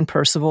Eric and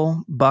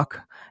Percival, Buck,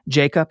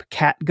 Jacob,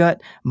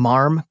 Catgut,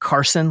 Marm,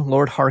 Carson,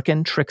 Lord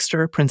Harkin,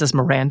 Trickster, Princess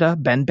Miranda,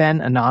 Ben,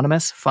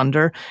 Anonymous,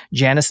 Funder,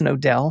 Janice and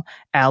Odell,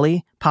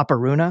 Allie,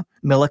 Paparuna,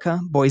 Milica,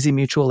 Boise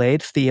Mutual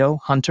Aid, Theo,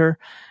 Hunter,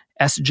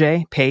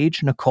 SJ,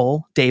 Paige,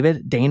 Nicole,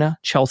 David, Dana,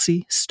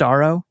 Chelsea,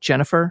 Starro,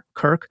 Jennifer,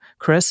 Kirk,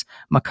 Chris,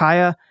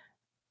 Micaiah,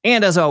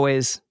 and as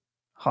always,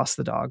 Hoss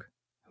the dog,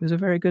 who's a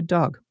very good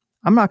dog.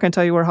 I'm not going to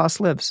tell you where Hoss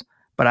lives,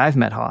 but I've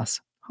met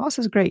Hoss. Hoss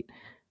is great.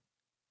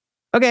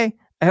 Okay.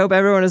 I hope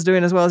everyone is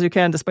doing as well as you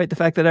can, despite the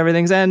fact that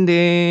everything's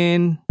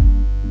ending.